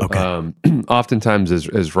program. Okay. Oftentimes,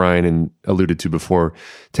 as Ryan alluded to before,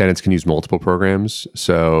 tenants can use multiple programs.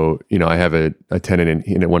 So, I have a tenant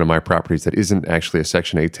in one of my properties that isn't actually a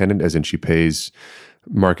Section 8 tenant, as in she pays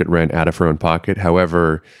market rent out of her own pocket.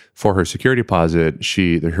 However, for her security deposit,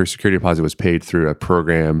 her security deposit was paid through a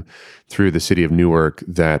program through the city of Newark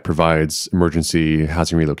that provides emergency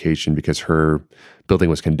housing relocation because her building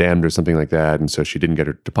was condemned or something like that. And so she didn't get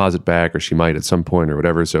her deposit back, or she might at some point or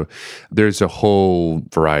whatever. So there's a whole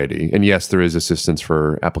variety. And yes, there is assistance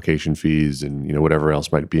for application fees and, whatever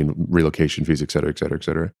else might be in relocation fees, et cetera, et cetera, et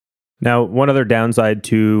cetera. Now, one other downside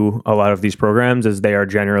to a lot of these programs is they are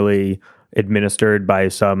generally administered by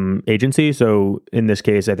some agency. So in this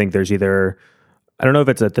case, I think there's either, I don't know if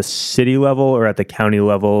it's at the city level or at the county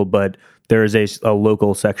level, but there is a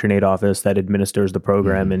local Section 8 office that administers the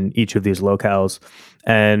program in each of these locales.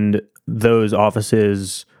 And those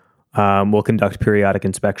offices will conduct periodic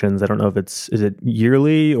inspections. I don't know if is it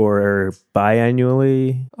yearly or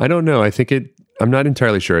biannually? I don't know. I think I'm not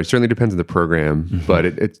entirely sure. It certainly depends on the program, but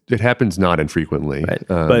it happens not infrequently.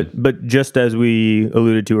 Right. But just as we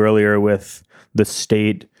alluded to earlier with the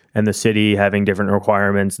state and the city having different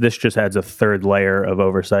requirements, this just adds a third layer of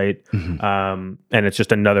oversight. And it's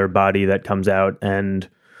just another body that comes out and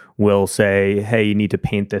will say, hey, you need to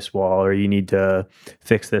paint this wall, or you need to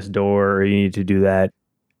fix this door, or you need to do that.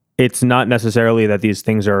 It's not necessarily that these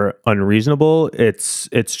things are unreasonable. It's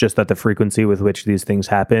just that the frequency with which these things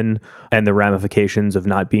happen and the ramifications of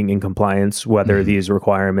not being in compliance, whether these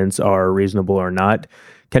requirements are reasonable or not,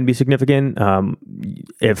 can be significant.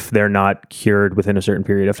 If they're not cured within a certain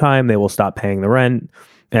period of time, they will stop paying the rent,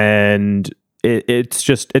 and it's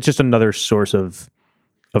just another source of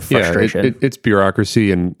frustration. Yeah, it's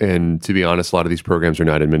bureaucracy, and to be honest, a lot of these programs are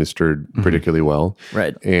not administered particularly well.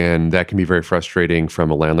 Right. And that can be very frustrating from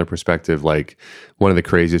a landlord perspective. Like, one of the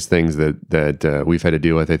craziest things that we've had to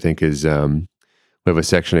deal with, I think, is we have a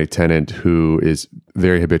Section 8 tenant who is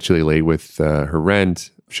very habitually late with her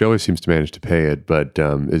rent. She always seems to manage to pay it, but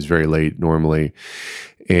is very late normally.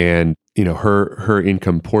 And her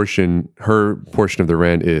income portion, her portion of the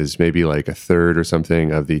rent is maybe like a third or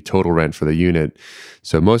something of the total rent for the unit.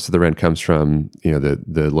 So most of the rent comes from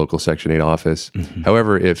the local Section 8 office.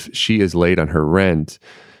 However, if she is late on her rent,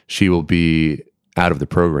 she will be out of the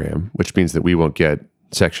program, which means that we won't get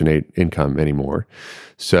Section 8 income anymore.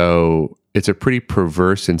 So it's a pretty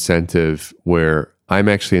perverse incentive where I'm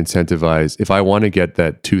actually incentivized, if I want to get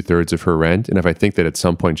that 2/3 of her rent, and if I think that at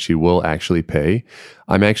some point she will actually pay,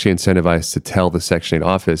 I'm actually incentivized to tell the Section 8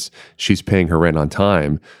 office she's paying her rent on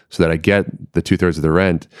time so that I get the 2/3 of the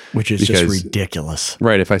rent. Which is just ridiculous.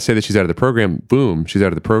 Right. If I say that she's out of the program, boom, she's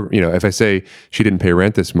out of the program. If I say she didn't pay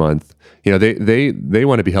rent this month, they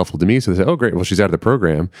want to be helpful to me. So they say, oh, great. Well, she's out of the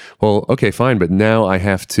program. Well, okay, fine. But now I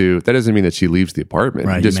have to, that doesn't mean that she leaves the apartment.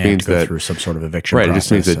 Right. It just means that through some sort of eviction process. Right. It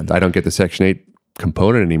just means that I don't get the Section 8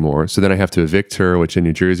 component anymore. So then I have to evict her, which in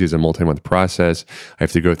New Jersey is a multi-month process. I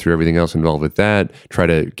have to go through everything else involved with that, try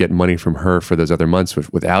to get money from her for those other months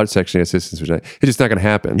without Section 8 assistance. It's just not going to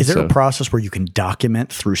happen. Is there a process where you can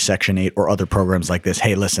document through Section 8 or other programs like this,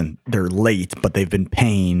 hey, listen, they're late, but they've been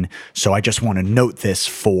paying, so I just want to note this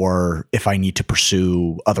for if I need to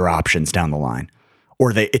pursue other options down the line?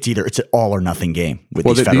 Or it's an all or nothing game with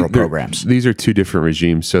these federal programs? These are two different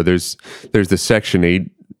regimes. So there's the Section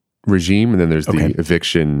 8 regime, and then there's the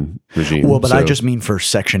eviction regime. Well, but I just mean for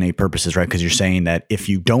Section 8 purposes, right? Because you're saying that if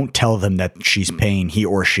you don't tell them that he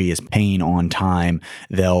or she is paying on time,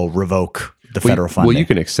 they'll revoke the federal funding. Well, you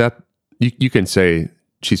can accept, you can say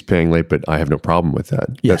she's paying late, but I have no problem with that.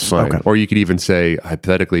 Yes, that's fine. Okay. Or you could even say,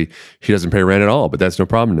 hypothetically, she doesn't pay rent at all, but that's no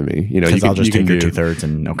problem to me. I'll just take your 2/3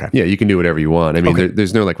 and Yeah, you can do whatever you want. I mean,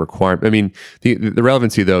 there's no requirement. I mean, the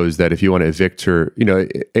relevancy though is that if you want to evict her,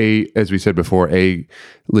 as we said before, a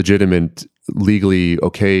legitimate, legally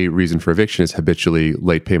okay reason for eviction is habitually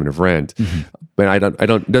late payment of rent. But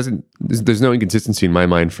there's no inconsistency in my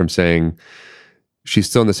mind from saying she's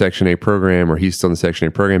still in the Section 8 program or he's still in the Section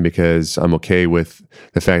 8 program because I'm okay with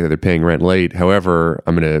the fact that they're paying rent late. However,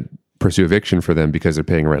 I'm going to pursue eviction for them because they're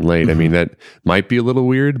paying rent late. I mean, that might be a little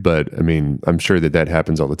weird, but I mean, I'm sure that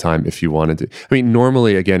happens all the time if you wanted to. I mean,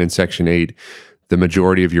 normally, again, in Section 8, the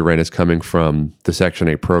majority of your rent is coming from the Section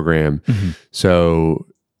 8 program. So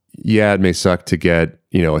yeah, it may suck to get,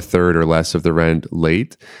 a third or less of the rent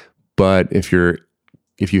late, but if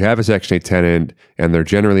you have a Section 8 tenant and they're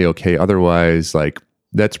generally okay otherwise,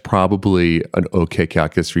 that's probably an okay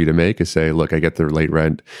calculus for you to make, is say, look, I get the late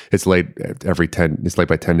rent. It's late it's late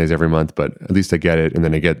by 10 days every month, but at least I get it. And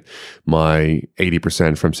then I get my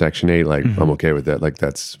 80% from Section 8. I'm okay with that.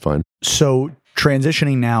 That's fine. So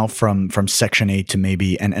transitioning now from Section 8 to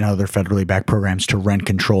maybe and other federally backed programs to rent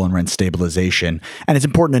control and rent stabilization. And it's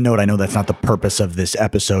important to note, I know that's not the purpose of this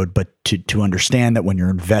episode, but to understand that when you're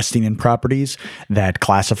investing in properties that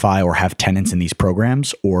classify or have tenants in these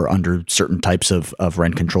programs or under certain types of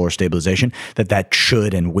rent control or stabilization, that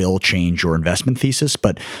should and will change your investment thesis.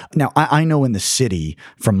 But now I know in the city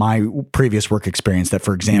from my previous work experience that,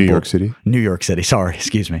 for example, New York City, sorry,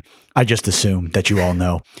 excuse me. I just assumed that you all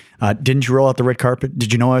know. Didn't you roll out the red carpet?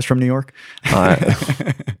 Did you know I was from New York?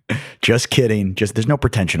 Just kidding. There's no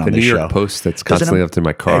pretension on this show. The New York Post that's constantly up to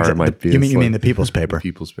my car might be. You mean the People's Paper? The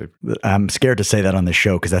People's Paper. I'm scared to say that on this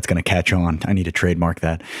show because that's going to catch on. I need to trademark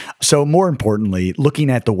that. So more importantly, looking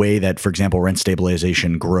at the way that, for example, rent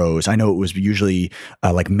stabilization grows, I know it was usually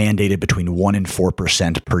mandated between 1% and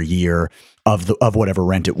 4% per year. of whatever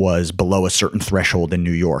rent it was below a certain threshold in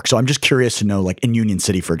New York. So I'm just curious to know, like in Union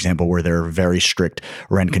City, for example, where there are very strict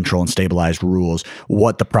rent control and stabilized rules,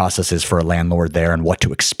 what the process is for a landlord there and what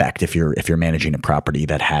to expect if you're managing a property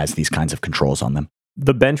that has these kinds of controls on them.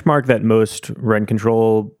 The benchmark that most rent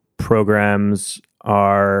control programs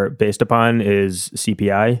are based upon is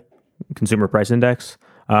CPI, Consumer Price Index.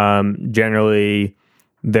 Generally,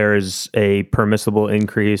 there's a permissible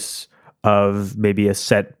increase of maybe a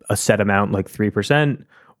set amount, like 3%,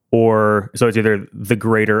 or so it's either the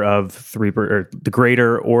greater of 3%, or the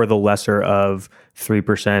greater or the lesser of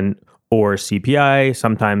 3%, or CPI.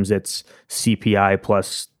 Sometimes it's CPI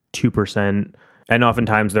plus 2%, and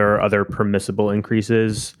oftentimes there are other permissible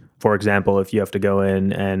increases. For example, if you have to go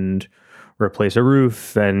in and replace a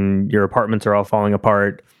roof and your apartments are all falling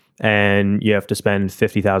apart and you have to spend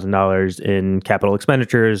 $50,000 in capital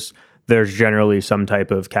expenditures, there's generally some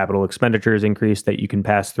type of capital expenditures increase that you can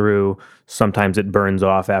pass through. Sometimes it burns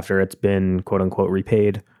off after it's been quote unquote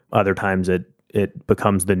repaid. Other times it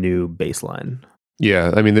becomes the new baseline.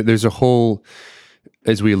 Yeah. I mean, there's a whole,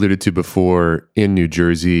 as we alluded to before, in New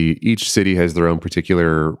Jersey, each city has their own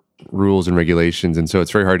particular rules and regulations. And so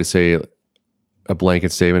it's very hard to say a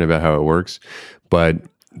blanket statement about how it works. But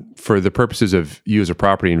for the purposes of you as a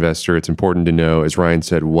property investor, it's important to know, as Ryan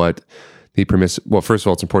said, what the well, first of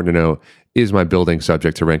all, it's important to know, is my building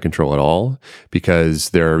subject to rent control at all?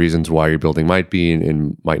 Because there are reasons why your building might be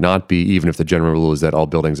and might not be, even if the general rule is that all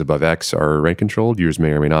buildings above X are rent controlled. Yours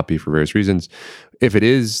may or may not be for various reasons. If it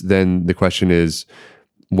is, then the question is,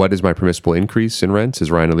 what is my permissible increase in rents, as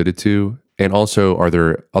Ryan alluded to? And also, are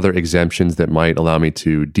there other exemptions that might allow me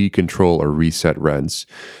to decontrol or reset rents?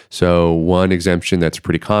 So one exemption that's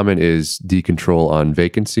pretty common is decontrol on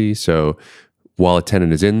vacancy. So while a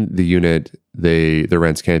tenant is in the unit, the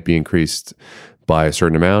rents can't be increased by a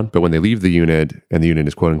certain amount. But when they leave the unit and the unit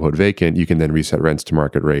is quote unquote vacant, you can then reset rents to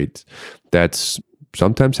market rate. That's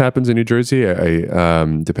sometimes happens in New Jersey.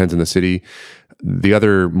 Depends on the city. The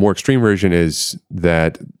other more extreme version is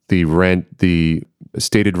that the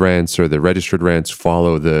stated rents or the registered rents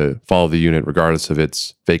follow the unit regardless of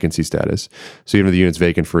its vacancy status. So even if the unit's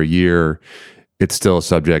vacant for a year, it's still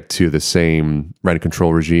subject to the same rent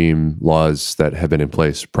control regime laws that have been in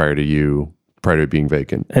place prior to it being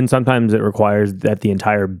vacant. And sometimes it requires that the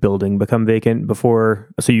entire building become vacant before,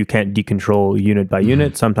 so you can't decontrol unit by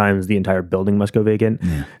unit. Sometimes the entire building must go vacant.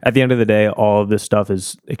 Yeah. At the end of the day, all of this stuff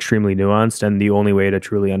is extremely nuanced, and the only way to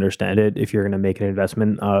truly understand it, if you're going to make an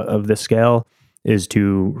investment of this scale, is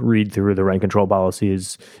to read through the rent control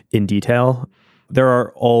policies in detail. There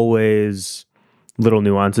are always little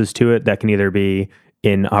nuances to it that can either be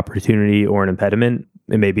an opportunity or an impediment.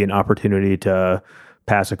 It may be an opportunity to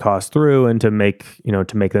pass a cost through and to make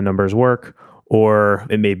the numbers work, or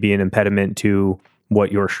it may be an impediment to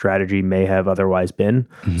what your strategy may have otherwise been.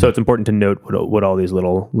 Mm-hmm. So it's important to note what all these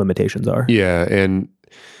little limitations are. Yeah, and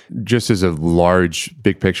just as a large,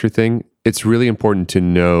 big picture thing, it's really important to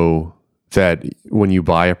know that when you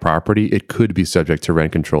buy a property, it could be subject to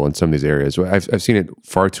rent control in some of these areas. I've seen it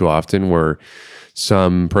far too often where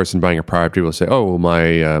some person buying a property will say, "Oh,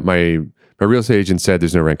 my real estate agent said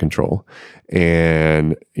there's no rent control,"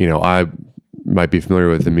 and I might be familiar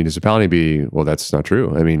with the municipality. Well, that's not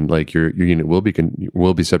true. I mean, like your unit will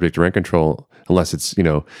be subject to rent control unless it's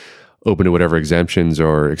open to whatever exemptions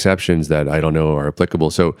or exceptions that I don't know are applicable.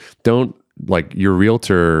 So your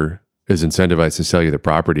realtor is incentivized to sell you the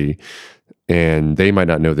property, and they might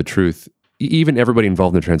not know the truth. Even everybody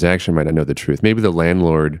involved in the transaction might not know the truth. Maybe the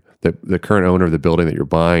landlord, the current owner of the building that you're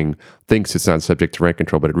buying, thinks it's not subject to rent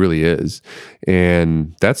control, but it really is.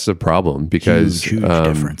 And that's a problem because huge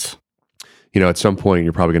difference. At some point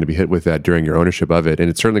you're probably going to be hit with that during your ownership of it, and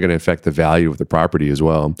it's certainly going to affect the value of the property as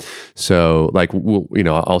well. So,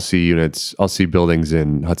 I'll see buildings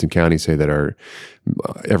in Hudson County say that are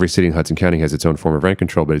every city in Hudson County has its own form of rent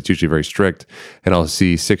control, but it's usually very strict. And I'll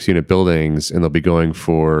see 6-unit buildings, and they'll be going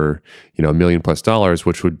for $1 million plus,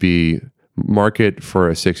 which would be market for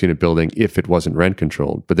a 6-unit building if it wasn't rent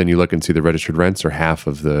controlled. But then you look and see the registered rents are half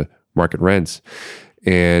of the market rents,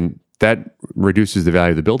 and that reduces the value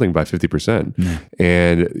of the building by 50%. Mm.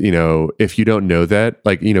 And, if you don't know that,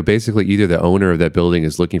 basically either the owner of that building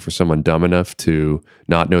is looking for someone dumb enough to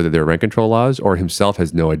not know that there are rent control laws, or himself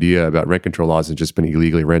has no idea about rent control laws and just been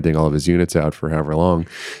illegally renting all of his units out for however long.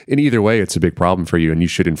 In either way, it's a big problem for you, and you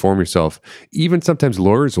should inform yourself. Even sometimes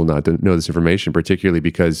lawyers will not know this information, particularly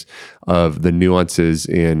because of the nuances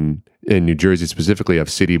in New Jersey specifically of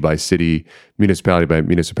city by city, municipality by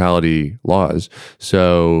municipality laws.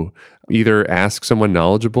 So either ask someone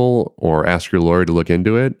knowledgeable or ask your lawyer to look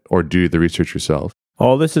into it, or do the research yourself.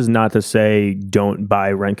 All this is not to say don't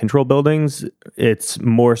buy rent control buildings. It's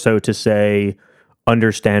more so to say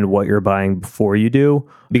understand what you're buying before you do.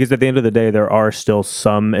 Because at the end of the day, there are still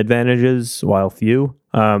some advantages, while few.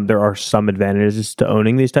 There are some advantages to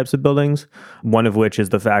owning these types of buildings. One of which is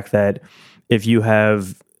the fact that if you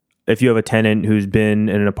have a tenant who's been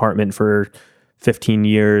in an apartment for 15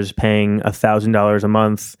 years paying $1,000 a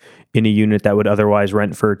month in a unit that would otherwise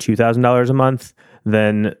rent for $2,000 a month,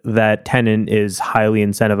 then that tenant is highly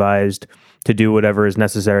incentivized to do whatever is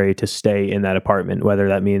necessary to stay in that apartment, whether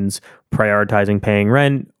that means prioritizing paying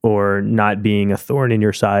rent or not being a thorn in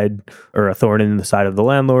your side or a thorn in the side of the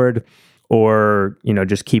landlord, or,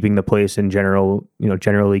 just keeping the place in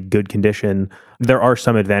generally good condition. There are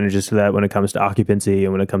some advantages to that when it comes to occupancy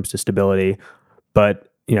and when it comes to stability. But,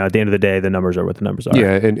 at the end of the day, the numbers are what the numbers are.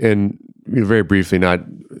 Yeah. And very briefly, not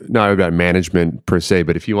about management per se,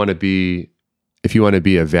 but if you want to be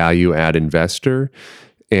a value add investor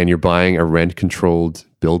and you're buying a rent controlled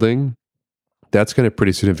building, that's going to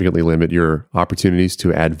pretty significantly limit your opportunities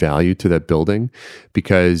to add value to that building.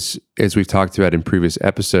 Because as we've talked about in previous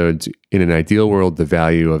episodes, in an ideal world, the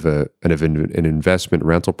value of an investment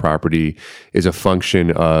rental property is a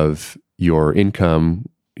function of your income,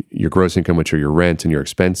 your gross income, which are your rent and your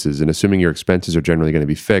expenses. And assuming your expenses are generally going to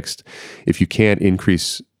be fixed, if you can't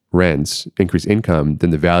increase rents, increase income,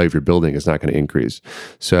 then the value of your building is not going to increase.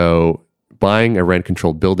 So buying a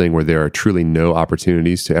rent-controlled building where there are truly no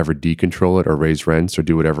opportunities to ever decontrol it or raise rents or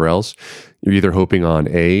do whatever else, you're either hoping on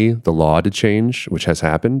A, the law to change, which has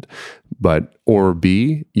happened, or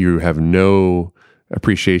B, you have no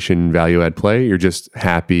appreciation value add play. You're just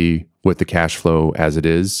happy with the cash flow as it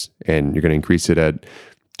is, and you're going to increase it at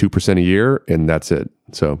 2% a year, and that's it.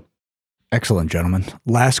 So excellent, gentlemen.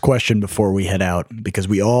 Last question before we head out, because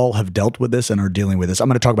we all have dealt with this and are dealing with this. I'm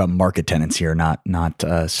going to talk about market tenants here, not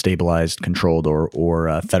stabilized, controlled, or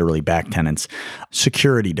federally backed tenants.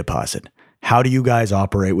 Security deposit. How do you guys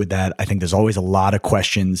operate with that? I think there's always a lot of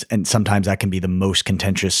questions, and sometimes that can be the most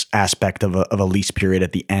contentious aspect of a lease period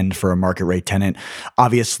at the end for a market rate tenant.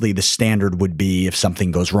 Obviously, the standard would be if something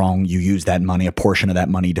goes wrong, you use that money, a portion of that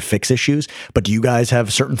money, to fix issues. But do you guys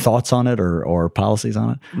have certain thoughts on it or policies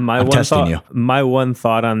on it? My one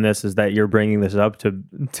thought on this is that you're bringing this up to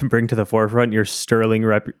bring to the forefront your sterling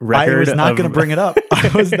record. I was not going to bring it up. I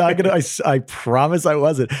was not going to. I promise I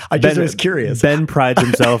wasn't. I was curious. Ben prides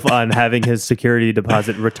himself on having his security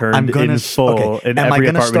deposit returned in full in every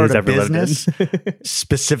apartment he's ever lived in.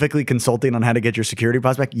 Specifically consulting on how to get your security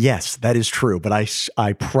deposit back? Yes, that is true. But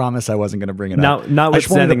I promise I wasn't going to bring it up. I just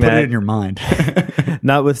wanted to put it in your mind.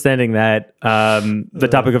 Notwithstanding that, the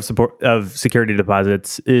topic of security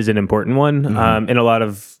deposits is an important one. Mm-hmm. In a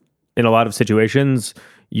lot of situations,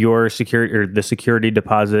 your security or the security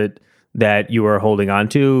deposit that you are holding on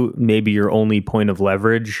to may be your only point of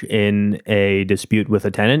leverage in a dispute with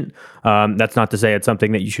a tenant. That's not to say it's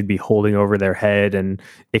something that you should be holding over their head and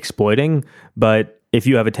exploiting. But if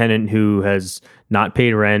you have a tenant who has not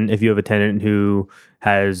paid rent, if you have a tenant who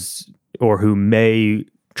has or who may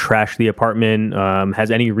trash the apartment,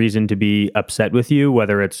 has any reason to be upset with you,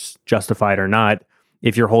 whether it's justified or not,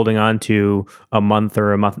 if you're holding on to a month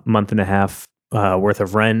or a month and a half worth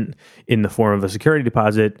of rent in the form of a security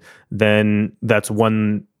deposit, then that's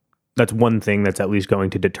one thing that's at least going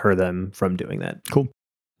to deter them from doing that. Cool.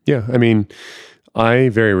 Yeah. I mean, I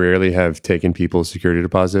very rarely have taken people's security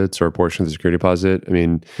deposits or a portion of the security deposit. I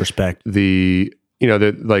mean, respect. The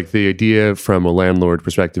idea from a landlord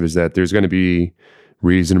perspective is that there's going to be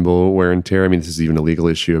reasonable wear and tear. I mean, this is even a legal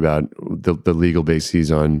issue about the legal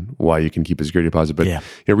bases on why you can keep a security deposit. But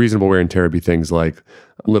reasonable wear and tear would be things like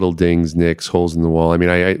little dings, nicks, holes in the wall. I mean,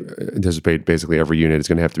 I anticipate basically every unit is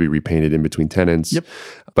going to have to be repainted in between tenants. Yep.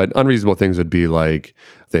 But unreasonable things would be like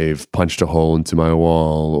they've punched a hole into my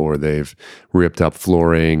wall, or they've ripped up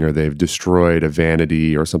flooring, or they've destroyed a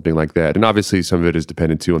vanity or something like that. And obviously some of it is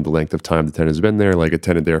dependent too on the length of time the tenant has been there. Like a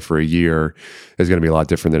tenant there for a year is going to be a lot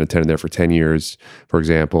different than a tenant there for 10 years, for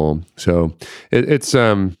example. So it's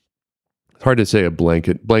hard to say a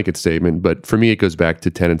blanket statement, but for me, it goes back to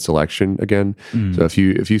tenant selection again. Mm. So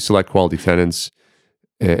if you select quality tenants,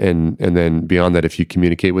 and then beyond that, if you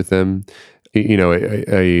communicate with them,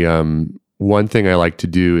 one thing I like to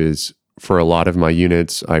do is, for a lot of my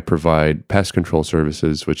units, I provide pest control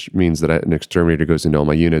services, which means that an exterminator goes into all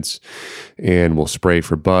my units and will spray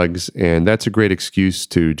for bugs. And that's a great excuse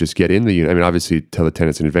to just get in the unit. I mean, obviously, tell the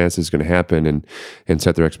tenants in advance this is going to happen and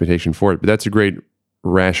set their expectation for it. But that's a great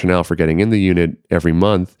rationale for getting in the unit every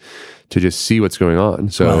month to just see what's going on.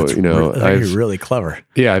 So, you're really clever.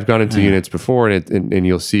 Yeah, I've gone into units before and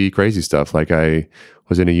you'll see crazy stuff. Like I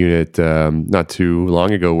was in a unit not too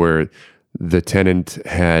long ago where the tenant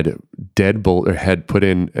had had put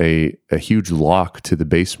in a huge lock to the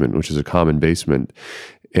basement, which is a common basement,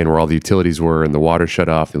 and where all the utilities were, and the water shut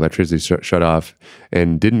off, the electricity shut off,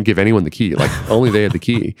 and didn't give anyone the key. Like only they had the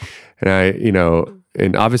key. And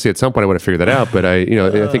and obviously at some point I would have figured that out, but I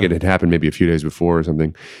think it had happened maybe a few days before or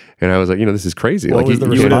something. And I was like, this is crazy. What like was the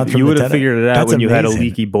You response from would the have tenant? figured it out That's when you had a amazing.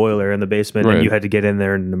 leaky boiler in the basement Right. and you had to get in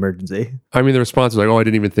there in an emergency. I mean, the response was like, "Oh, I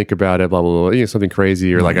didn't even think about it." Blah blah blah. Something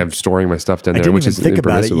crazy, or like I'm storing my stuff down I there, didn't which even is think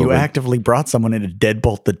about it. impermissible, You but actively brought someone in to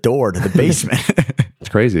deadbolt the door to the basement. It's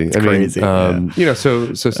crazy. crazy,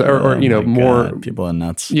 or My more. God, people are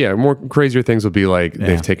nuts. Yeah, more crazier things will be like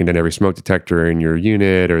they've taken down every smoke detector in your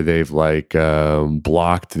unit, or they've like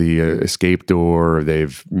blocked the escape door, or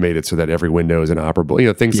they've made it so that every window is inoperable.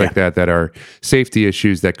 Things like that are safety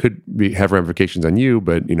issues that could have ramifications on you,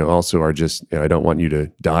 but also are just I don't want you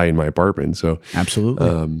to die in my apartment. So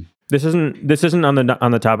Absolutely. This isn't on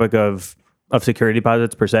the topic of security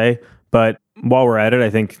deposits per se, but while we're at it, I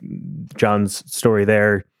think John's story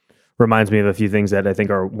there reminds me of a few things that I think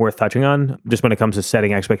are worth touching on, just when it comes to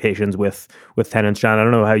setting expectations with tenants. John, I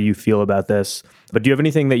don't know how you feel about this, but do you have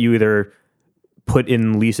anything that you either put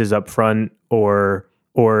in leases up front or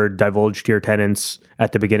divulge to your tenants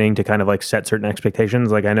at the beginning to kind of like set certain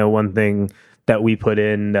expectations? Like I know one thing that we put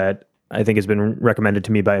in that I think has been recommended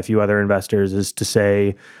to me by a few other investors is to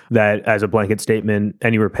say that as a blanket statement,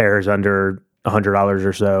 any repairs under $100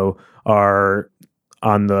 or so are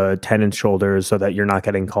on the tenant's shoulders so that you're not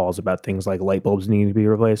getting calls about things like light bulbs needing to be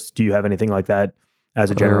replaced. Do you have anything like that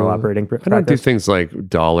as a general operating practice? I don't do things like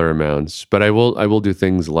dollar amounts, but I will do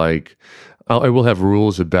things like I will have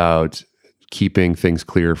rules about keeping things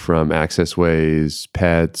clear from access ways,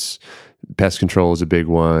 pets. Pest control is a big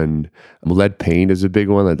one. Lead paint is a big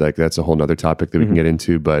one. Like that's a whole nother topic that we can get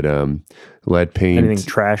into. But lead paint, anything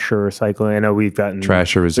trash or recycling. I know we've gotten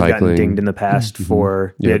trash or we've gotten recycling. dinged in the past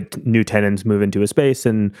for we had new tenants move into a space,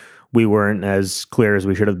 and we weren't as clear as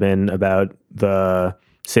we should have been about the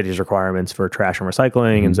city's requirements for trash and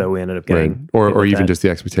recycling, and so we ended up getting or even just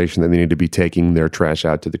the expectation that they need to be taking their trash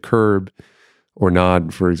out to the curb or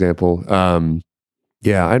not, for example.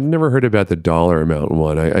 Yeah, I've never heard about the dollar amount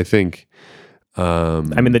one. I think. I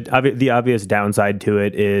mean, the obvious downside to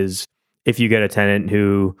it is if you get a tenant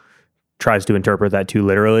who tries to interpret that too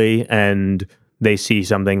literally and they see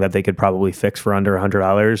something that they could probably fix for under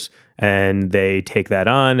 $100 and they take that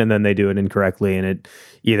on and then they do it incorrectly and it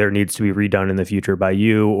either needs to be redone in the future by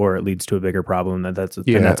you or it leads to a bigger problem. And that's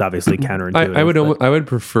obviously counterintuitive. I would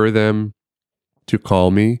prefer them to call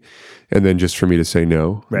me and then just for me to say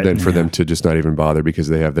no, than for them to just not even bother because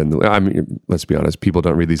they have then, I mean, let's be honest, people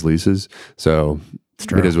don't read these leases. So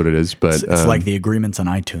it is what it is. But it's like the agreements on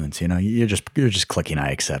iTunes, you're just clicking I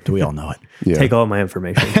accept. We all know it. Yeah. Take all my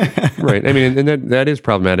information. Right. I mean, and that is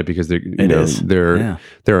problematic because there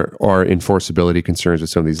are enforceability concerns with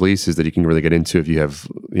some of these leases that you can really get into if you have,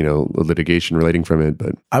 litigation relating from it.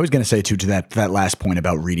 But I was going to say too, to that last point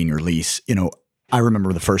about reading your lease, I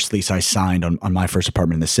remember the first lease I signed on my first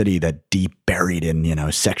apartment in the city that deep buried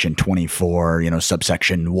in, section 24,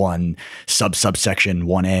 subsection 1, subsection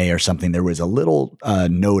 1A or something. There was a little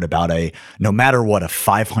note about no matter what, a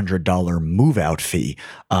 $500 move out fee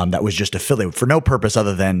that was just affiliated for no purpose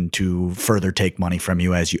other than to further take money from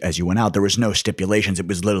you as you went out. There was no stipulations. It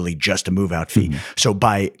was literally just a move out fee. Mm-hmm. So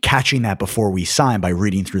by catching that before we signed, by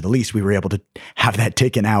reading through the lease, we were able to have that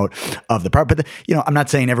taken out of the property. But I'm not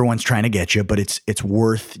saying everyone's trying to get you, but it's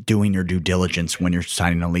worth doing your due diligence when you're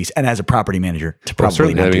signing a lease, and as a property manager to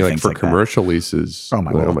probably not do things for like commercial leases. Oh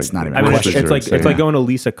my God, it's not even. I mean, question. it's like going to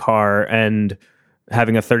lease a car and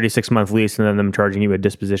having a 36-month lease and then them charging you a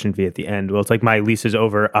disposition fee at the end. Well, it's like my lease is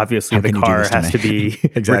over. Obviously, the car has to be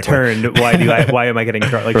returned. Why am I getting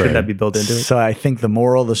charged? Like, should that be built into it? So I think the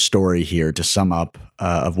moral of the story here, to sum up,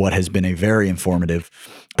 of what has been a very informative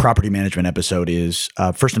property management episode is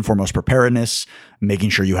first and foremost preparedness, making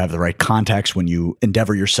sure you have the right contacts when you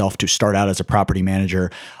endeavor yourself to start out as a property manager,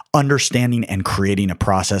 understanding and creating a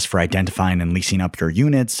process for identifying and leasing up your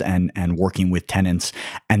units and working with tenants,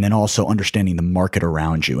 and then also understanding the market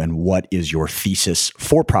around you and what is your thesis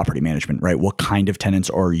for property management, right? What kind of tenants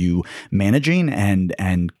are you managing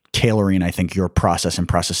and tailoring, I think, your process and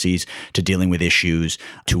processes to dealing with issues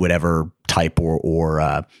to whatever type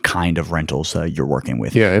or kind of rentals you're working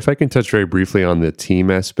with. Yeah, if I can touch very briefly on the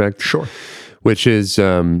team aspect. Sure. Which is,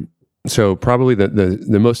 so probably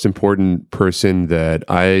the most important person that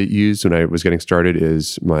I used when I was getting started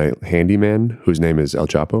is my handyman, whose name is El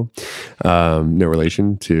Chapo. No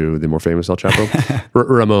relation to the more famous El Chapo.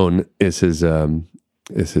 Ramon is his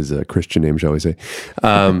Christian name, shall we say.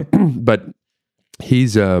 But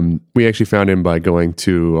He's we actually found him by going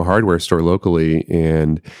to a hardware store locally,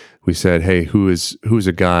 and we said, "Hey, who's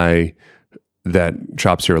a guy that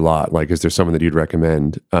shops here a lot? Like, is there someone that you'd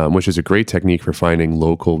recommend?" Which is a great technique for finding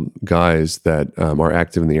local guys that are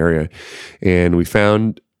active in the area. And we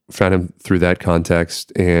found him through that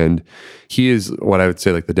context, and he is what I would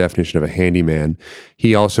say like the definition of a handyman.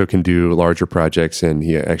 He also can do larger projects, and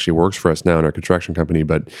he actually works for us now in our construction company,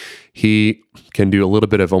 but he can do a little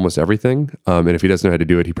bit of almost everything. And if he doesn't know how to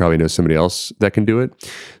do it, he probably knows somebody else that can do it.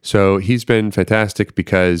 So he's been fantastic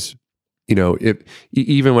because,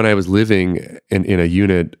 even when I was living in a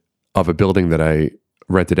unit of a building that I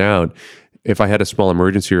rented out, if I had a small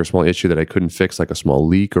emergency or a small issue that I couldn't fix, like a small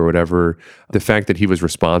leak or whatever, the fact that he was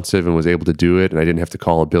responsive and was able to do it, and I didn't have to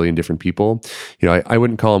call a billion different people, I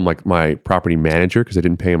wouldn't call him like my property manager because I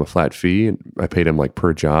didn't pay him a flat fee, and I paid him like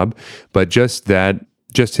per job. But just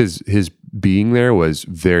his being there was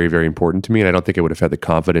very, very important to me, and I don't think I would have had the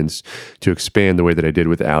confidence to expand the way that I did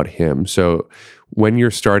without him. So when you're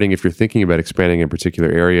starting, if you're thinking about expanding in a particular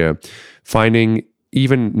area, finding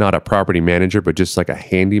even not a property manager, but just like a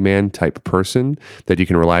handyman type person that you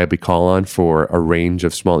can reliably call on for a range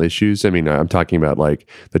of small issues. I mean, I'm talking about like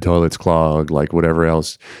the toilet's clogged, like whatever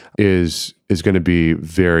else is going to be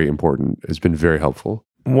very important. It's been very helpful.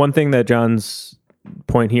 One thing that John's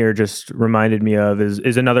point here just reminded me of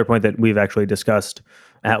is another point that we've actually discussed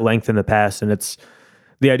at length in the past. And it's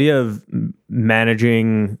the idea of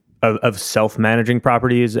self-managing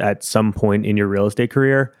properties at some point in your real estate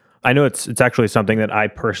career. I know it's actually something that I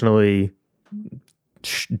personally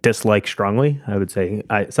dislike strongly. I would say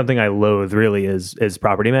something I loathe really is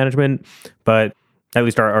property management. But at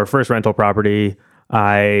least our first rental property,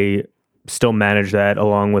 I still manage that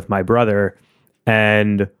along with my brother.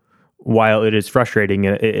 And while it is frustrating,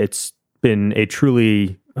 it's been a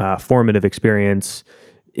truly formative experience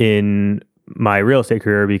in my real estate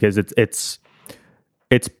career because it's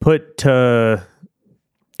brought to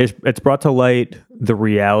light the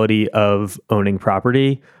reality of owning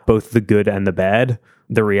property, both the good and the bad.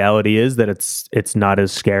 The reality is that it's not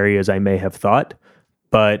as scary as I may have thought,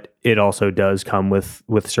 but it also does come with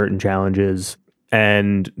certain challenges.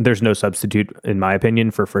 And there's no substitute, in my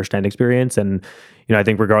opinion, for firsthand experience. And I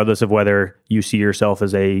think regardless of whether you see yourself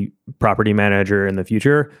as a property manager in the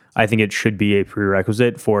future, I think it should be a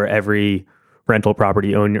prerequisite for every rental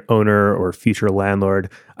property owner or future landlord.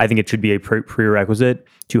 I think it should be a prerequisite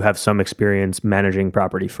to have some experience managing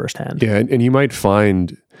property firsthand. Yeah, and you might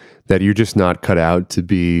find that you're just not cut out to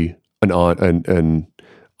be an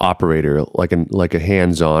operator, like a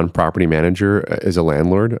hands-on property manager as a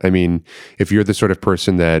landlord. I mean, if you're the sort of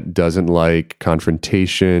person that doesn't like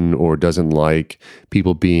confrontation or doesn't like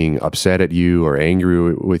people being upset at you or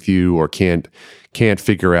angry with you or can't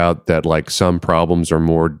figure out that like some problems are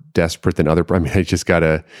more desperate than other. I mean, I just got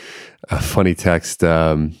a funny text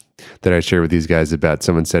that I shared with these guys about.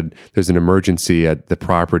 Someone said there's an emergency at the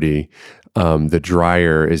property. The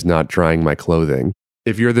dryer is not drying my clothing.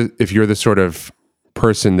 If you're the sort of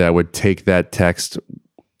person that would take that text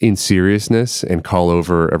in seriousness and call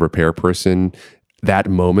over a repair person that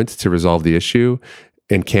moment to resolve the issue,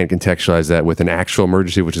 and can't contextualize that with an actual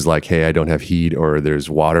emergency, which is like, hey, I don't have heat, or there's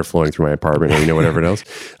water flowing through my apartment, or whatever else.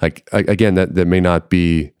 Like, again, that may not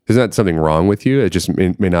be, there's not something wrong with you. It just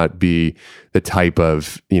may not be the type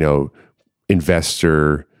of,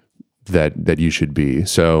 investor that you should be.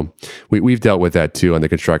 So we've dealt with that too on the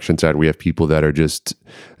construction side. We have people that are just,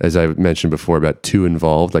 as I mentioned before, about too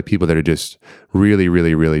involved, like people that are just really,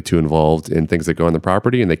 really, really too involved in things that go on the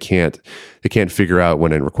property, and they can't figure out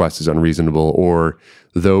when a request is unreasonable, or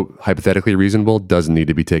though hypothetically reasonable, doesn't need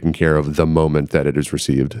to be taken care of the moment that it is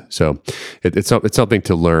received. So it's something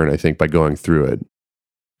to learn, I think, by going through it.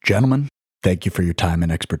 Gentlemen, thank you for your time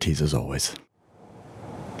and expertise as always.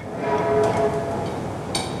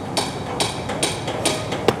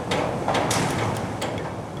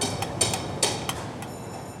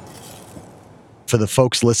 For the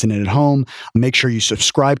folks listening at home, make sure you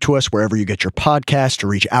subscribe to us wherever you get your podcast, to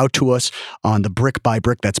reach out to us on the Brick by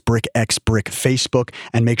Brick, that's Brick X Brick Facebook,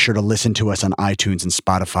 and make sure to listen to us on iTunes and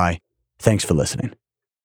Spotify. Thanks for listening.